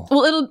style.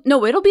 Well,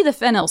 it'll be the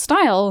Fen-Il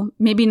style,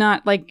 maybe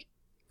not, like,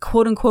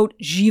 quote-unquote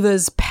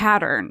Jiva's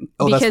pattern.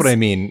 Oh, that's what I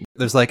mean.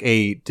 There's like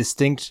a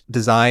distinct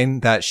design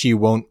that she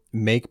won't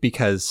make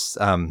because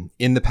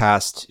in the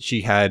past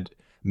she had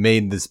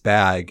made this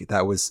bag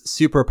that was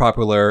super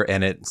popular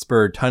and it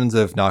spurred tons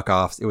of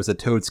knockoffs. It was a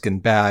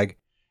toadskin bag,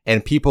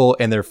 and people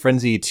in their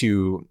frenzy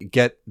to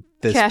get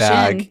this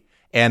bag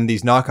and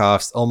these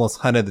knockoffs almost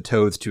hunted the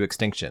toads to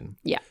extinction.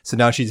 Yeah. So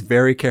now she's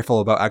very careful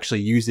about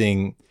actually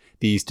using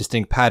these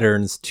distinct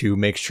patterns to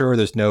make sure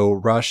there's no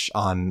rush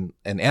on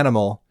an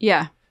animal.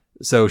 Yeah.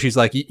 So she's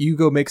like, you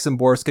go make some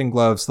boarskin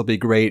gloves. They'll be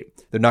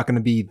great. They're not going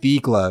to be the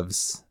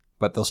gloves,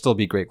 but they'll still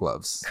be great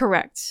gloves.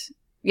 Correct.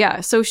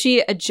 Yeah. So she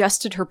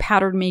adjusted her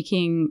pattern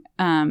making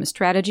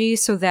strategy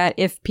so that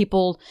if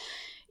people,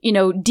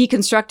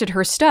 deconstructed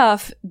her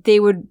stuff, they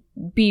would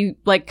be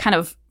like kind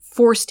of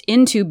forced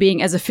into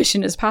being as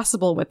efficient as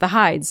possible with the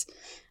hides.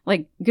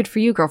 Like, good for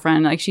you,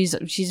 girlfriend. Like, she's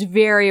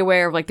very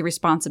aware of like the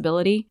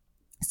responsibility.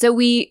 So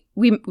we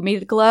made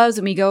the gloves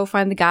and we go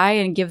find the guy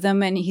and give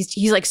them, and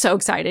he's like so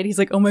excited. He's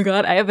like, oh my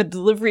god, I have a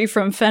delivery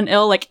from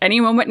Fen-Il like any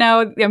moment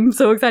now. I'm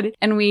so excited.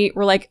 And we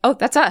were like, oh,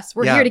 that's us.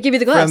 We're here to give you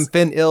the gloves. From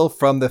Fen-Il,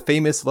 from the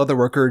famous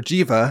leatherworker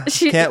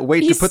Jiva. Can't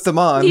wait to put them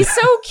on. He's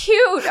so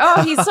cute.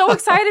 Oh, he's so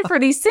excited for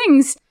these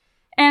things.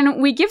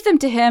 And we give them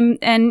to him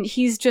and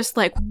he's just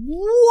like,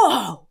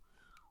 whoa,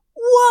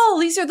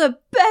 these are the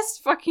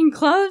best fucking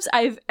gloves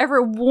I've ever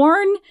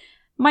worn.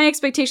 My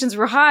expectations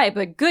were high,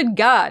 but good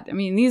God. I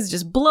mean, these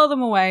just blow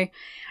them away.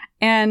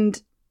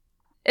 And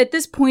at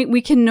this point,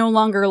 we can no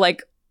longer,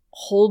 like,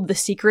 hold the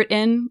secret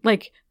in.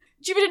 Like,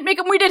 Jiva didn't make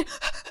them, we did.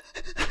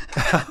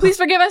 Please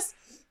forgive us.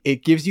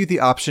 It gives you the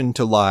option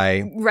to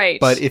lie. Right.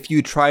 But if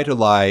you try to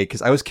lie,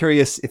 because I was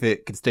curious if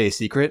it could stay a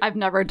secret. I've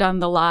never done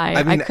the lie.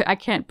 I mean, I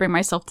can't bring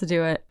myself to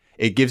do it.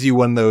 It gives you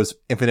one of those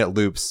infinite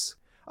loops.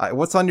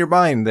 What's on your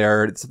mind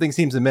there? Something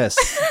seems amiss.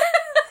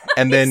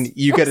 And then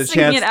you get a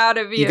chance. It out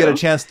of you. You get a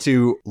chance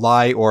to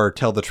lie or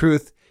tell the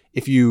truth.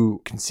 If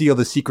you conceal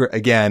the secret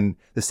again,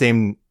 the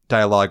same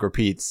dialogue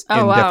repeats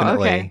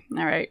indefinitely. Wow, okay.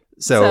 All right.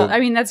 So I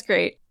mean, that's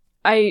great.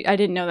 I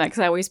didn't know that because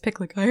I always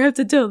pick like, I have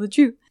to tell the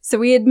truth. So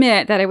we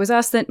admit that it was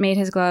us that made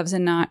his gloves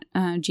and not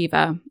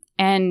Jiva.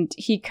 And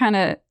he kind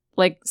of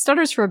like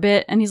stutters for a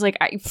bit and he's like,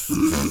 I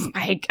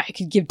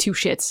could give 2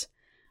 shits.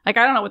 Like,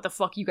 I don't know what the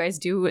fuck you guys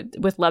do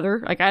with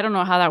leather. Like, I don't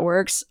know how that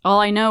works. All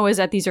I know is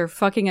that these are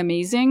fucking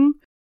amazing.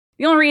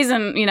 The only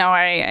reason,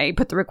 I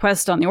put the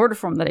request on the order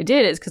form that I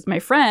did is because my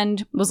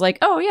friend was like,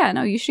 oh, yeah,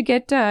 no, you should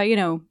get,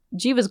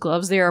 Jiva's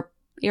gloves. They are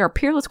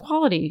peerless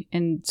quality.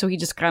 And so he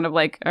just kind of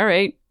like, all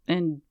right,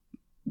 and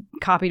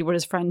copied what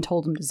his friend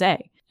told him to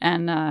say.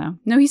 And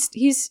no,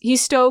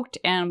 he's stoked,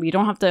 and we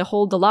don't have to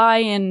hold the lie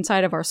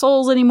inside of our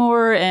souls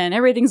anymore, and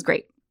everything's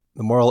great.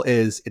 The moral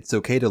is, it's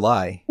okay to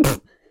lie.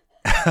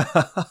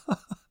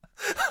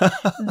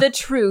 The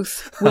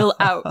truth will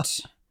out.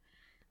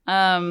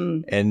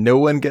 And no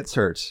one gets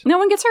hurt. No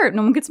one gets hurt.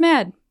 No one gets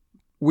mad.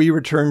 We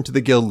return to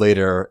the guild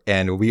later,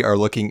 and we are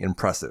looking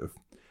impressive.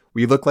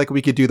 We look like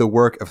we could do the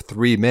work of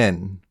 3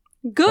 men.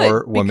 Good,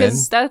 or women.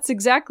 Because that's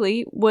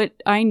exactly what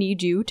I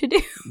need you to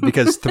do.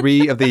 Because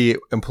 3 of the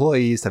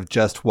employees have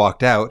just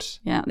walked out.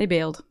 Yeah, they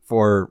bailed.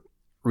 For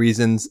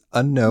reasons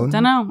unknown.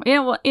 Don't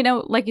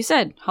know. Like you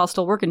said,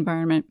 hostile work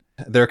environment.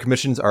 Their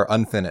commissions are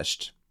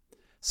unfinished.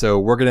 So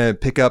we're going to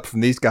pick up from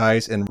these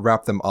guys and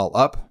wrap them all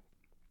up.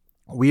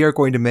 We are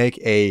going to make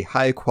a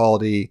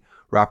high-quality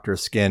raptor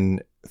skin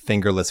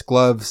fingerless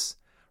gloves,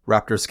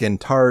 raptor skin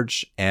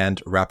targe,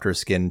 and raptor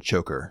skin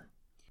choker.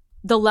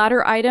 The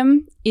latter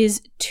item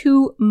is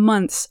 2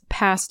 months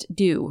past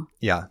due.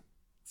 Yeah.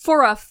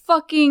 For a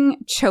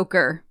fucking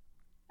choker.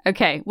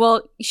 Okay,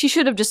 well, she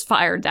should have just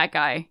fired that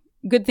guy.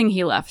 Good thing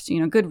he left.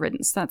 Good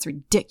riddance. That's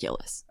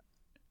ridiculous.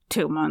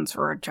 2 months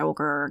for a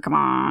choker. Come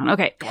on.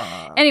 Okay. Come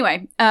on.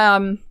 Anyway,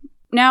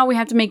 now we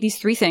have to make these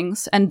 3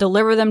 things and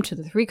deliver them to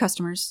the 3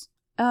 customers.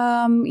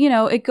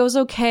 It goes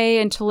okay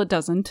until it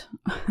doesn't.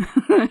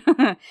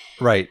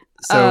 Right.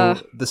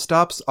 So the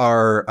stops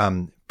are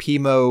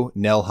Pimo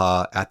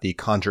Nelha at the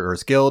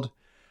Conjurers Guild,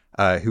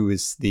 who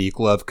is the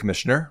glove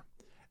commissioner.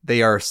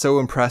 They are so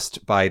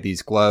impressed by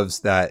these gloves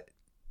that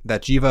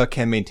Jiva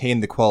can maintain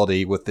the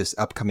quality with this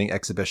upcoming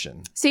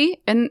exhibition.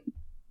 See? And,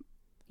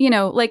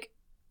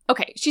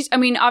 okay,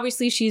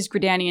 obviously she's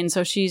Gridanian,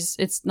 so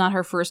it's not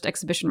her first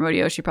exhibition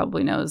rodeo. She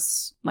probably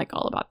knows,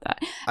 all about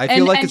that. I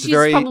feel like it's she's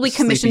very probably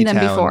commissioned them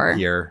before.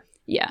 Here.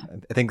 Yeah.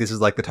 I think this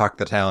is like the talk of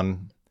the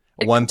town.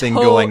 One thing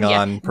going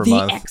on per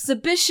month. The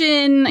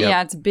exhibition. Yep.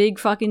 Yeah, it's a big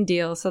fucking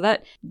deal. So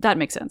that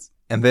makes sense.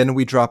 And then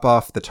we drop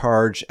off the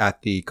targe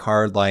at the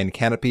card line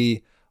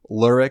canopy.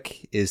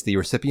 Lurik is the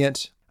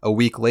recipient. A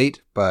week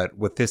late, but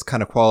with this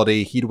kind of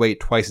quality, he'd wait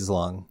twice as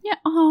long. Yeah,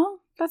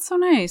 that's so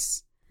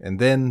nice. And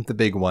then the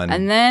big one.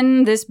 And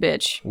then this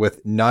bitch.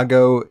 With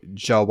Nago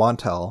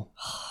Jawantal.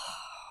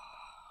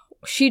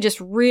 She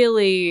just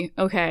really,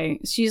 okay.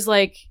 She's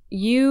like,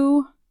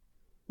 you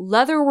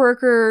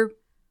leatherworker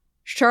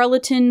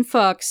charlatan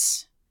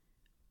fucks,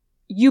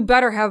 you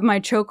better have my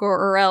choker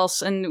or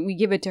else. And we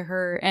give it to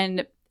her.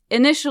 And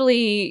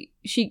initially,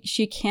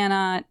 she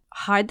cannot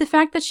hide the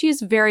fact that she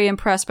is very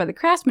impressed by the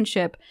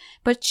craftsmanship,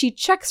 but she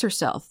checks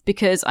herself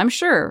because I'm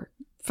sure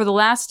for the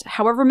last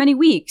however many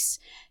weeks,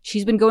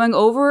 she's been going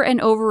over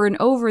and over and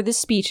over this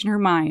speech in her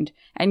mind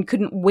and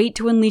couldn't wait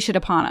to unleash it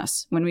upon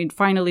us when we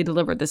finally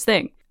delivered this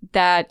thing.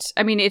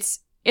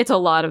 It's a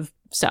lot of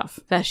stuff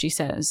that she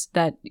says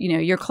that,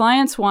 your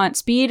clients want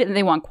speed and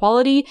they want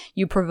quality.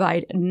 You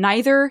provide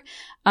neither.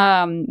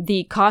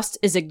 The cost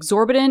is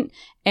exorbitant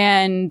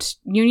and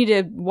you need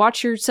to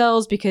watch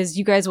yourselves because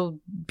you guys will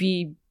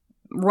be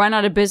run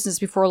out of business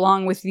before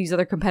long with these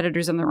other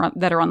competitors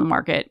that are on the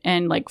market,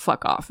 and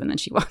fuck off. And then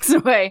she walks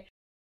away.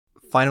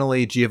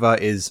 Finally, Jiva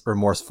is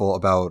remorseful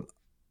about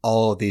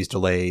all of these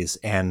delays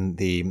and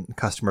the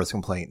customers'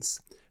 complaints.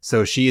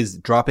 So she is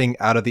dropping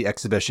out of the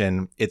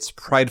exhibition. It's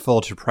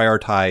prideful to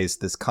prioritize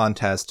this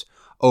contest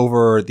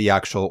over the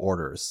actual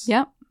orders.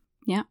 Yep.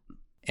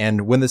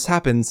 And when this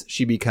happens,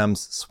 she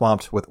becomes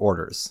swamped with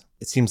orders.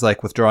 It seems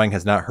like withdrawing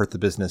has not hurt the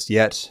business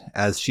yet,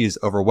 as she's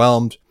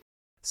overwhelmed.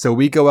 So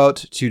we go out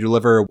to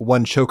deliver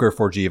one choker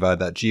for Jiva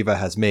that Jiva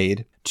has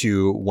made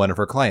to one of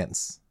her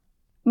clients.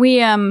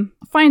 We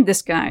find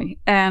this guy,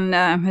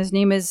 and his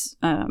name is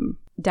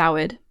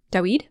Dawid.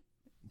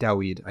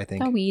 Dawid, I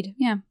think. Dawid,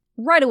 yeah.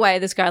 Right away,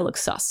 this guy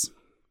looks sus.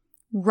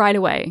 Right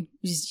away.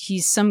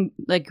 He's some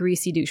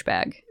greasy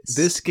douchebag.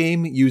 This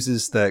game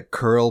uses the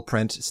curl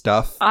print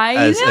stuff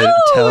a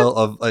tell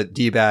of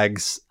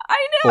D-bags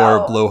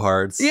or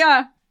blowhards.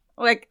 Yeah.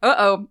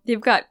 They've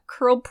got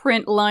curl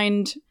print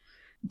lined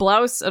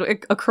blouse,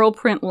 a curl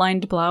print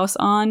lined blouse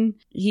on.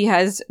 He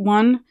has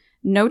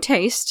no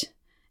taste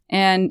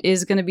and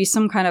is going to be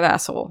some kind of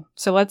asshole.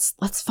 So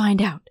let's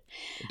find out.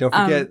 Don't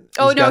forget.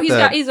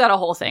 He's got a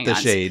whole thing. The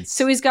on. shades.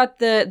 So he's got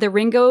the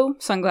Ringo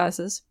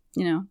sunglasses,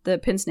 the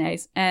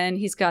pince-nez, and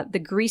he's got the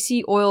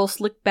greasy oil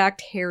slick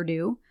backed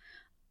hairdo,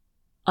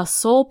 a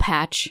soul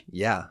patch.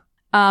 Yeah.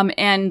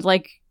 And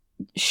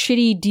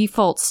shitty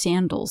default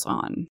sandals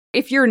on.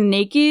 If you're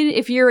naked,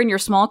 if you're in your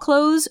small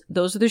clothes,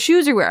 those are the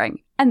shoes you're wearing.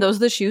 And those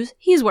are the shoes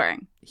he's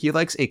wearing. He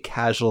likes a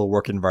casual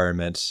work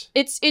environment.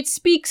 It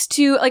speaks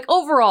to,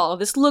 overall,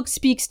 this look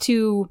speaks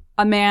to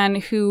a man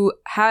who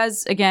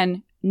has,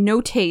 again,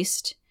 no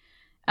taste,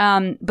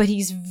 but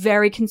he's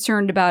very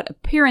concerned about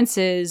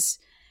appearances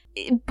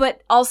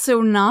but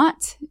also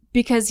not,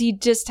 because he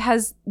just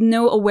has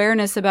no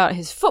awareness about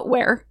his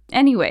footwear.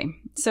 Anyway,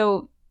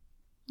 so,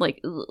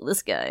 like,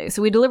 this guy.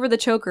 So we deliver the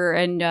choker,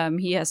 and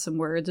he has some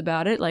words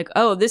about it, like,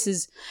 oh,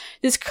 this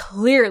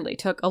clearly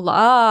took a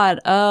lot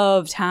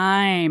of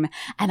time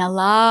and a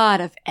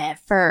lot of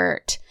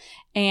effort.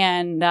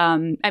 And,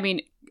 I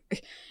mean,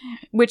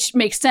 which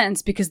makes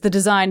sense because the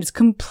design is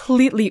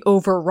completely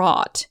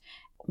overwrought.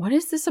 What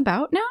is this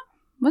about now?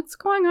 What's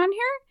going on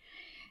here?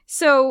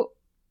 So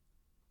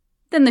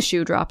then the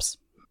shoe drops.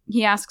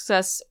 He asks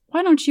us,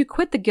 why don't you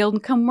quit the guild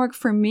and come work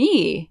for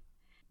me?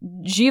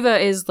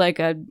 Jiva is like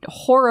a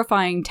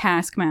horrifying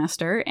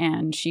taskmaster,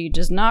 and she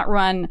does not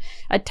run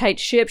a tight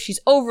ship. She's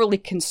overly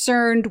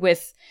concerned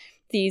with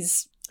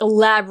these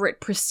elaborate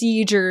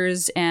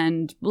procedures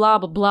and blah,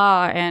 blah,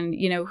 blah. And,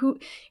 you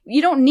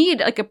don't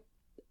need like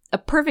a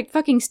perfect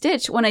fucking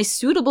stitch when a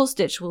suitable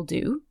stitch will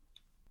do.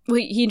 Well,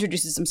 he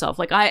introduces himself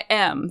like, I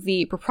am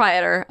the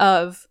proprietor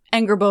of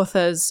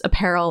Angerbotha's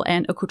apparel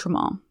and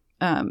accoutrement,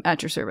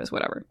 at your service,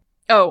 whatever.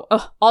 Oh,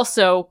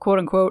 also, quote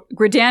unquote,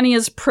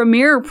 Gridania's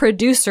premier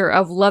producer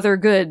of leather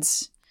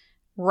goods.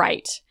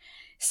 Right.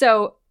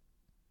 So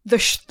the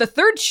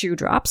third shoe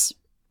drops.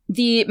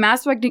 The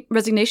mass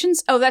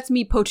resignations. Oh, that's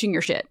me poaching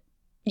your shit.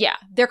 Yeah,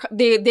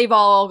 they've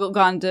all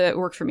gone to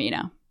work for me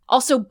now.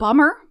 Also,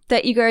 bummer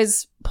that you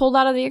guys pulled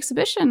out of the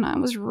exhibition. I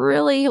was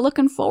really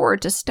looking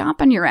forward to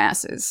stomping your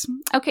asses.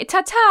 Okay,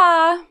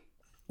 ta-ta!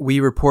 We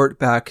report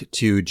back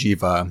to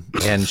Jiva,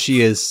 and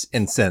she is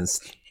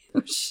incensed.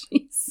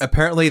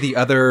 Apparently, the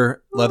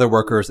other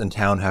leatherworkers in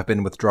town have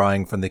been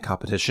withdrawing from the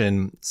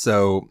competition,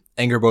 so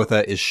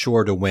Angerbotha is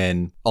sure to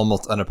win,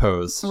 almost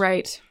unopposed.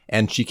 Right.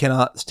 And she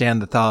cannot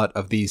stand the thought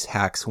of these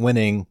hacks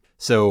winning,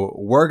 so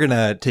we're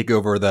gonna take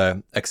over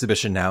the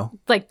exhibition now.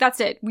 Like, that's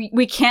it.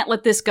 We can't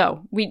let this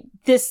go.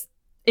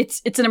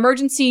 It's an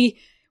emergency.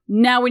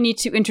 Now we need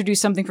to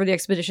introduce something for the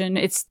expedition.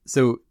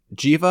 So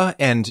Jiva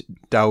and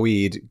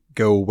Dawid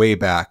go way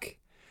back.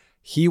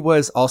 He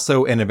was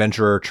also an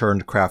adventurer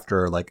turned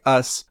crafter like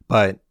us,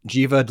 but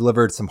Jiva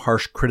delivered some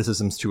harsh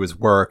criticisms to his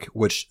work,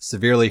 which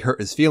severely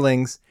hurt his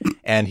feelings,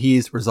 and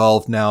he's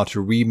resolved now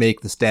to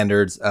remake the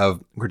standards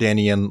of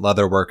Gridanian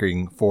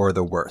leatherworking for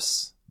the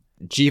worse.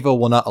 Jiva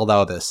will not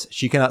allow this.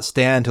 She cannot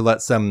stand to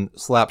let some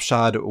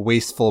slapshod,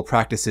 wasteful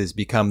practices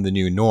become the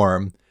new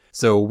norm.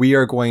 So we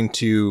are going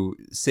to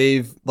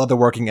save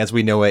leatherworking as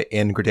we know it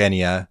in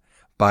Gridania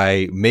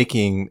by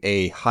making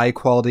a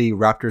high-quality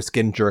raptor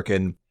skin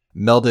jerkin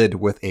melded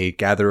with a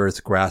Gatherer's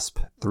Grasp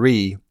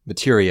 3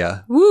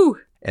 materia. Woo!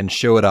 And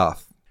show it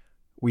off.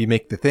 We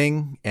make the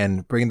thing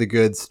and bring the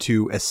goods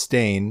to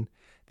Estain,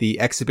 the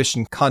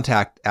exhibition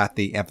contact at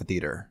the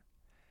amphitheater.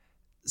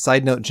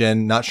 Side note,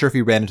 Jen, not sure if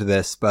you ran into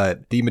this,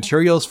 but the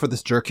materials for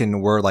this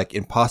jerkin were like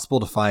impossible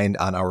to find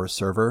on our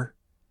server.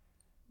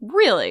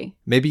 Really?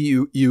 Maybe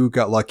you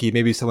got lucky.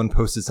 Maybe someone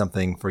posted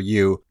something for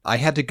you. I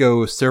had to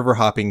go server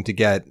hopping to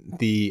get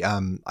the,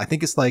 I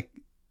think it's like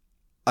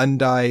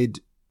undyed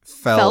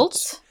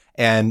felt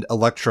and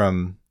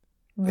electrum.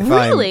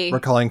 Really? If I'm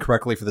recalling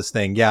correctly for this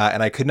thing. Yeah,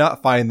 and I could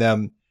not find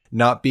them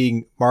not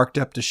being marked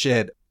up to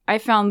shit. I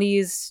found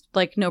these,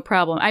 like, no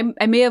problem.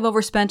 I may have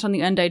overspent on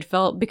the undyed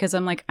felt because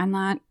I'm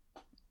tired.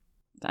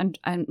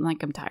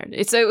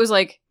 It was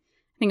like,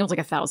 I think it was like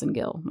 1,000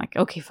 gil. I'm like,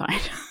 okay, fine.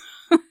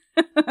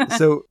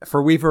 So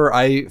for Weaver,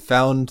 I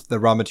found the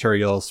raw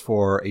materials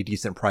for a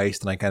decent price,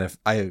 and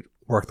I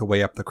worked the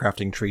way up the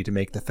crafting tree to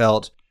make the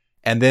felt.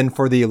 And then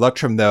for the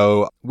electrum,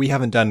 though, we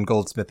haven't done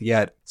goldsmith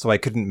yet, so I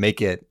couldn't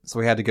make it. So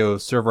we had to go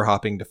server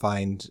hopping to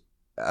find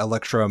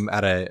electrum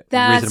at a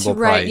reasonable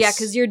price. Right, yeah,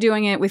 because you're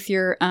doing it with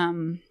your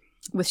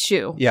with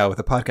Shu. Yeah, with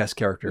a podcast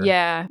character.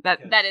 Yeah,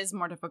 that is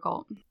more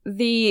difficult.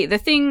 The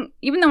thing,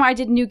 even though I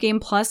did New Game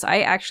Plus,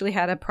 I actually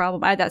had a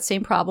problem. I had that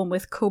same problem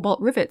with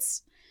cobalt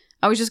rivets.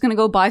 I was just gonna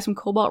go buy some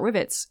cobalt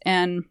rivets,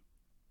 and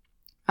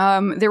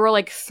there were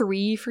like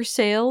 3 for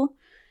sale.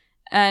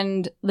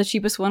 And the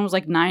cheapest one was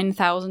like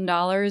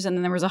 $9,000, and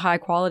then there was a high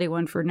quality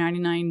one for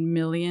 $99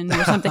 million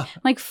or something.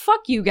 Like,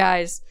 fuck you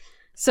guys.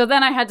 So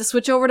then I had to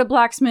switch over to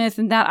blacksmith,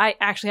 and that I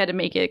actually had to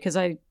make it because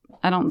I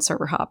don't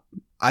server hop.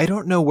 I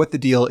don't know what the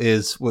deal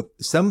is with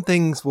some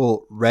things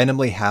will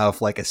randomly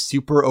have like a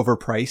super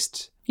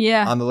overpriced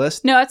on the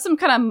list. No, it's some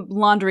kind of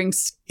laundering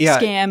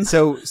scam.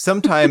 So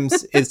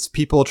sometimes it's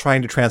people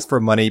trying to transfer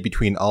money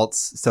between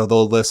alts. So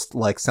they'll list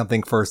like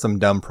something for some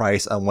dumb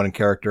price on one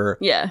character.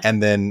 Yeah.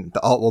 And then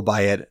the alt will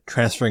buy it,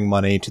 transferring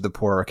money to the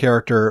poorer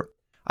character.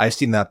 I've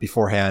seen that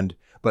beforehand,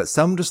 but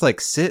some just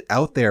like sit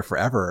out there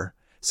forever.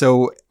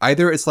 So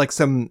either it's like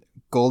some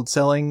gold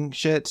selling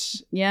shit.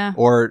 Yeah.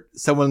 Or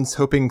someone's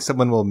hoping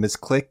someone will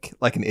misclick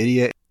like an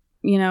idiot.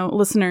 You know,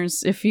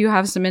 listeners, if you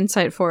have some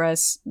insight for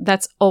us,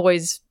 that's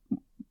always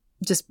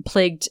just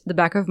plagued the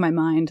back of my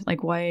mind.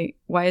 Like, why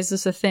is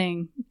this a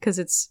thing? Because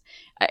it's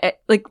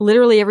like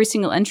literally every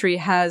single entry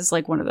has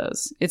like one of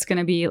those. It's going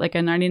to be like a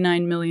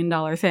 $99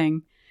 million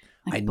thing.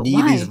 Like, I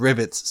need these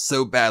rivets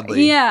so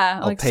badly. Yeah.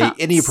 I'll pay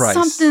any price.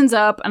 Something's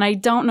up, and I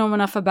don't know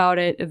enough about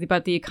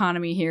the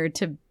economy here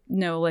to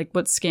know like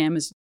what scam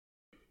is.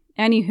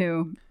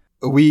 Anywho.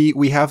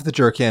 We have the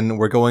jerkin.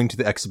 We're going to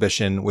the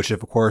exhibition, which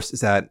of course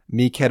is at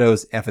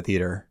Miketo's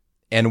amphitheater,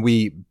 and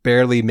we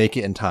barely make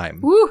it in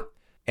time. Woo!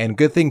 And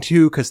good thing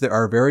too, because there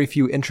are very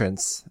few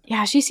entrants.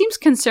 Yeah, she seems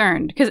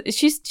concerned because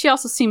she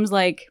also seems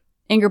like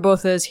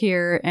Angerbotha is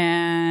here,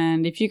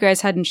 and if you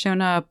guys hadn't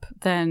shown up,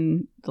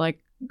 then like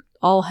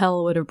all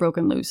hell would have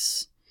broken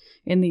loose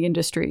in the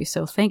industry.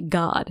 So thank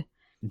God.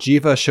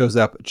 Jiva shows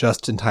up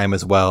just in time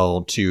as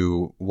well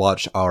to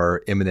watch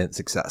our imminent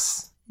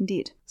success.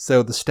 Indeed.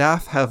 So the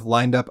staff have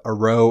lined up a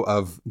row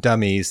of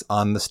dummies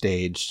on the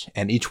stage,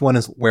 and each one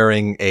is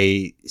wearing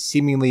a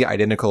seemingly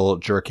identical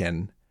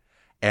jerkin.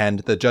 And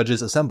the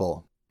judges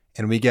assemble,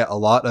 and we get a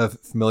lot of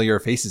familiar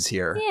faces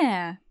here.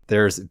 Yeah.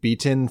 There's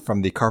Beaton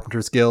from the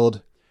Carpenters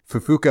Guild,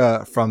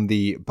 Fufuka from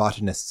the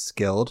Botanists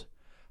Guild,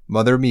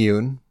 Mother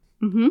Miyun,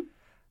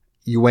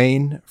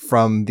 Yuane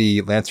from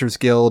the Lancers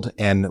Guild,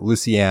 and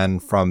Luciane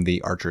from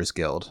the Archers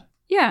Guild.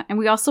 Yeah, and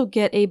we also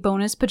get a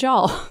bonus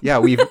Pajal. Yeah,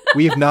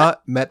 we've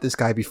not met this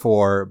guy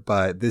before,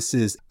 but this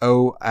is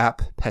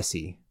O-Ap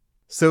Pesi.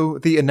 So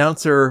the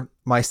announcer,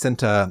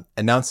 Mycenta,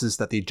 announces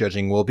that the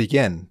judging will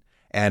begin,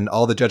 and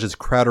all the judges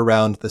crowd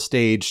around the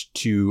stage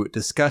to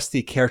discuss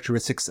the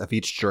characteristics of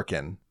each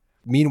jerkin.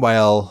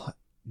 Meanwhile,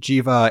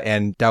 Jiva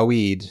and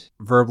Dawid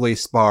verbally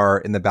spar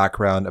in the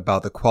background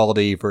about the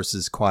quality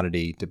versus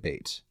quantity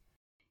debate.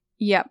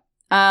 Yep.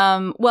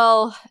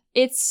 Well,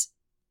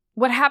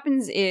 what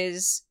happens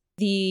is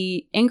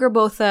the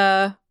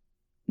Angerbotha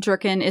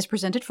jerkin is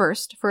presented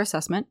first for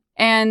assessment,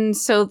 and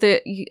so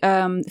the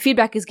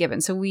feedback is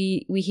given. So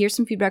we hear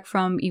some feedback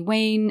from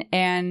Ewain,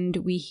 and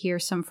we hear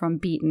some from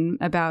Beaton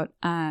about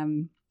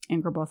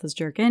Angerbotha's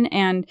jerkin,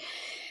 and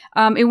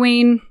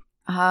Ewain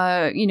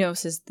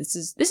says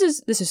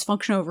this is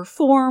function over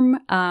form.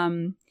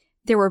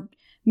 There were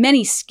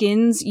many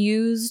skins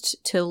used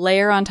to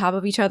layer on top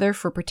of each other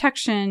for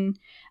protection.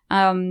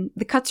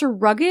 The cuts are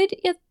rugged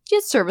yet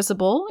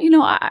serviceable.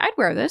 I'd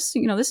wear this.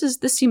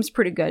 This seems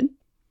pretty good.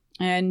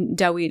 And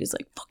Dawid is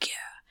like, fuck yeah.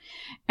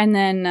 And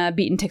then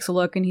Beaton takes a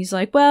look and he's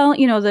like, well,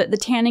 the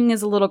tanning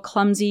is a little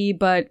clumsy,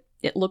 but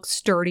it looks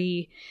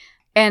sturdy.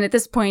 And at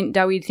this point,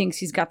 Dawid thinks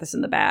he's got this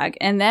in the bag.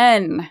 And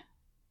then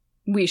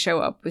we show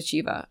up with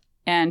Jiva.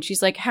 And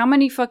she's like, how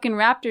many fucking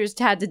raptors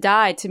had to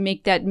die to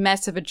make that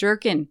mess of a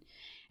jerkin?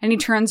 And he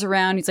turns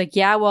around. He's like,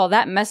 yeah, well,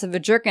 that mess of a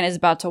jerkin is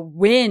about to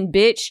win,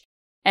 bitch.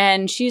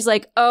 And she's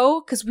like,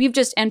 oh, because we've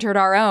just entered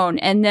our own.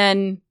 And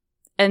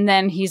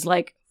then he's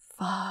like,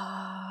 fuck.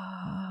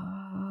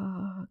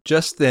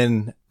 Just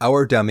then,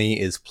 our dummy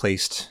is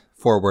placed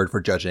forward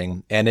for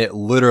judging, and it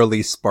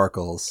literally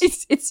sparkles.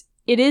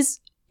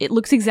 It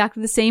looks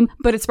exactly the same,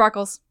 but it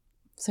sparkles.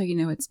 So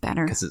it's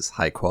better. Because it's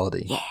high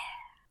quality. Yeah.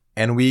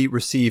 And we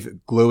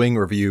receive glowing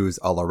reviews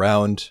all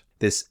around.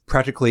 This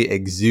practically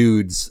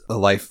exudes the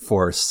life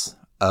force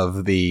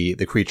of the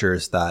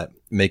creatures that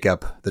make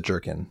up the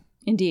jerkin.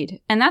 Indeed.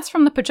 And that's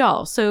from the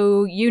Pajal,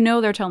 so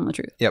they're telling the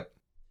truth. Yep.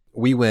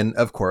 We win,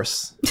 of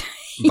course,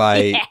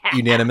 by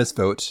unanimous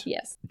vote.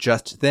 Yes.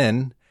 Just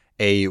then,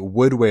 a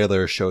wood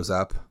whaler shows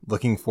up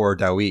looking for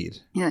Dawid.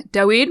 Yeah.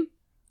 Dawid?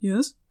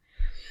 Yes?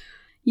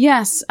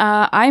 Yes,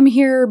 I'm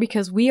here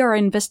because we are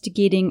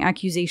investigating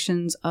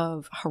accusations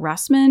of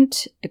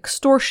harassment,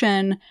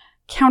 extortion,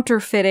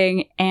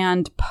 counterfeiting,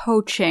 and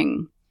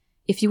poaching.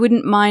 If you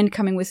wouldn't mind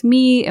coming with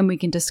me and we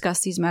can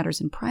discuss these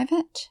matters in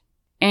private.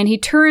 And he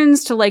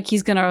turns to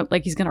he's gonna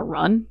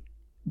run,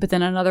 but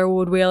then another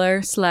wood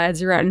whaler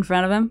slides right in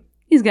front of him.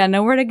 He's got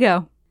nowhere to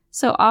go.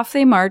 So off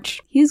they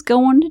march. He's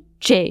going to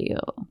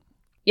jail.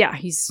 Yeah,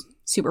 he's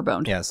super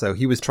boned. Yeah, so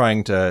he was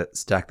trying to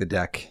stack the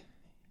deck.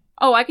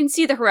 Oh, I can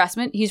see the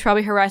harassment. He's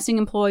probably harassing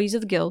employees of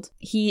the guild.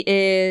 He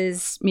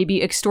is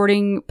maybe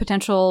extorting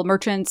potential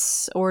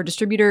merchants or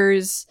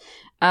distributors,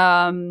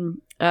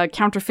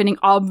 counterfeiting,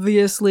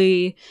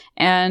 obviously,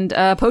 and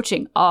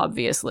poaching,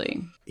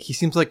 obviously. He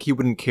seems like he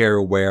wouldn't care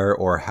where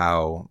or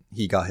how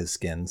he got his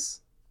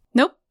skins.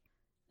 Nope.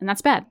 And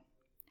that's bad.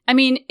 I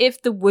mean,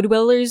 if the wood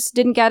whalers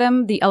didn't get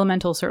him, the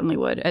elemental certainly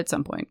would at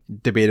some point.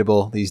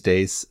 Debatable these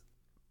days.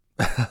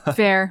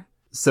 Fair.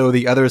 So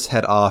the others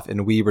head off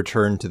and we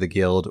return to the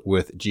guild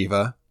with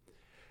Jiva.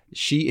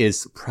 She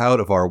is proud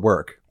of our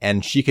work,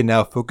 and she can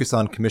now focus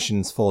on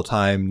commissions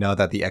full-time now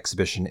that the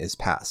exhibition is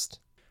past.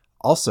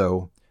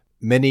 Also,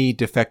 many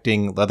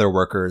defecting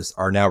leatherworkers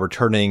are now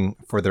returning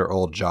for their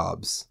old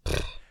jobs,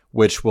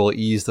 which will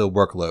ease the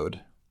workload.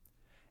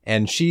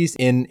 And she's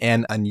in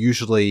an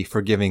unusually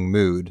forgiving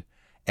mood,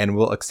 and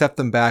will accept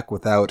them back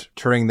without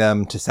turning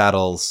them to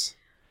saddles.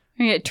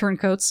 I get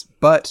turncoats.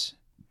 But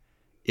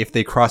if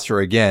they cross her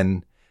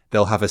again,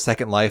 they'll have a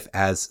second life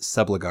as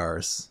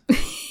subligars.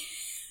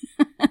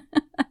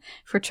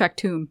 For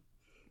Traktoon.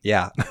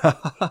 Yeah.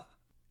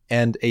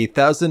 And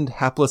 1,000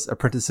 hapless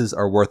apprentices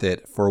are worth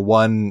it for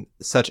one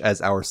such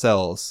as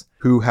ourselves,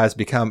 who has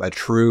become a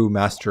true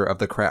master of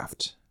the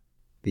craft.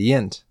 The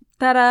end.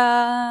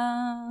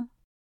 Ta-da!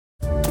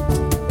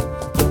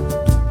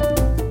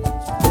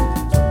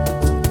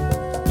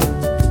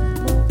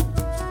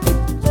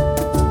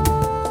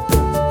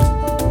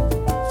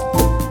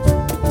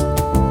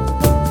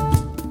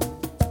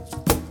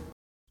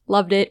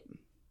 Loved it.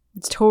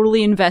 It's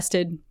totally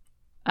invested.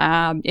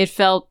 It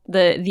felt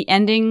the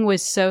ending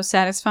was so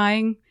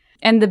satisfying,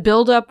 and the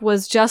build-up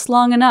was just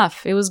long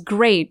enough. It was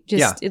great.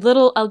 Just a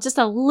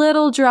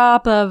little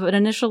drop of an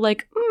initial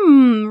like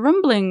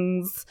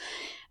rumblings,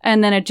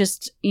 and then it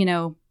just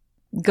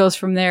goes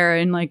from there,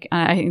 and like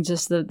I think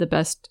just the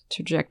best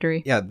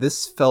trajectory. Yeah,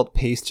 this felt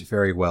paced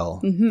very well.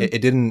 Mm-hmm.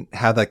 It didn't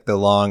have like the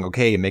long,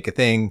 okay, make a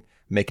thing,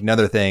 make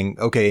another thing.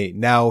 Okay,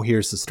 now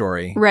here's the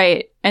story.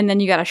 Right. And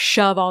then you got to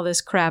shove all this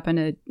crap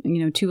into,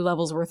 2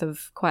 levels worth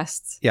of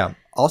quests. Yeah.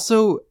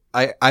 Also,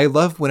 I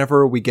love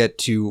whenever we get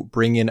to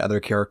bring in other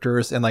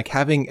characters, and like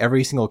having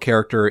every single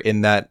character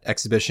in that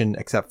exhibition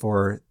except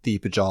for the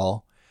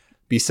Bajal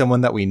be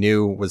someone that we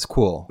knew was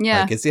cool.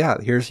 Yeah.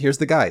 Like here's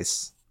the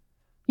guys.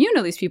 You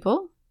know these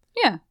people.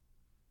 Yeah.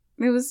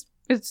 It's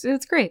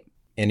great.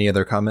 Any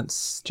other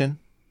comments, Jen?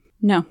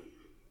 No.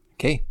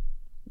 Okay.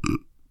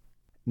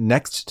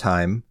 Next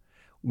time,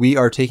 we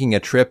are taking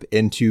a trip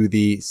into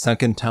the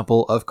Sunken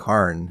Temple of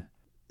Karn.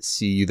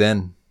 See you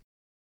then.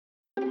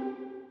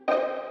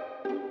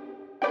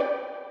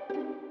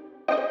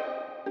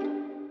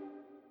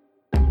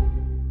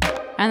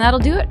 And that'll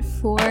do it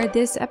for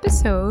this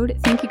episode.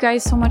 Thank you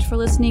guys so much for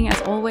listening. As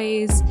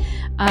always,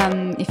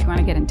 if you want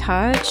to get in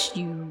touch,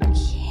 you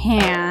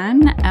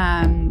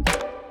can.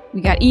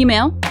 We got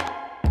email.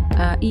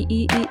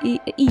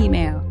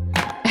 Email.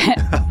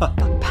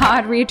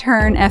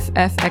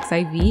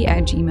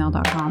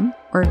 podreturnffxiv@gmail.com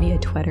or via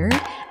Twitter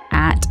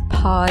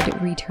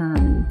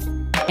 @podreturn.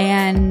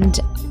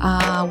 And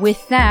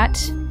with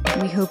that,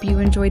 we hope you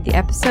enjoyed the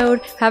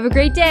episode. Have a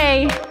great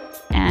day,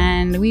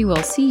 and we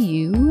will see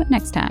you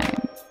next time.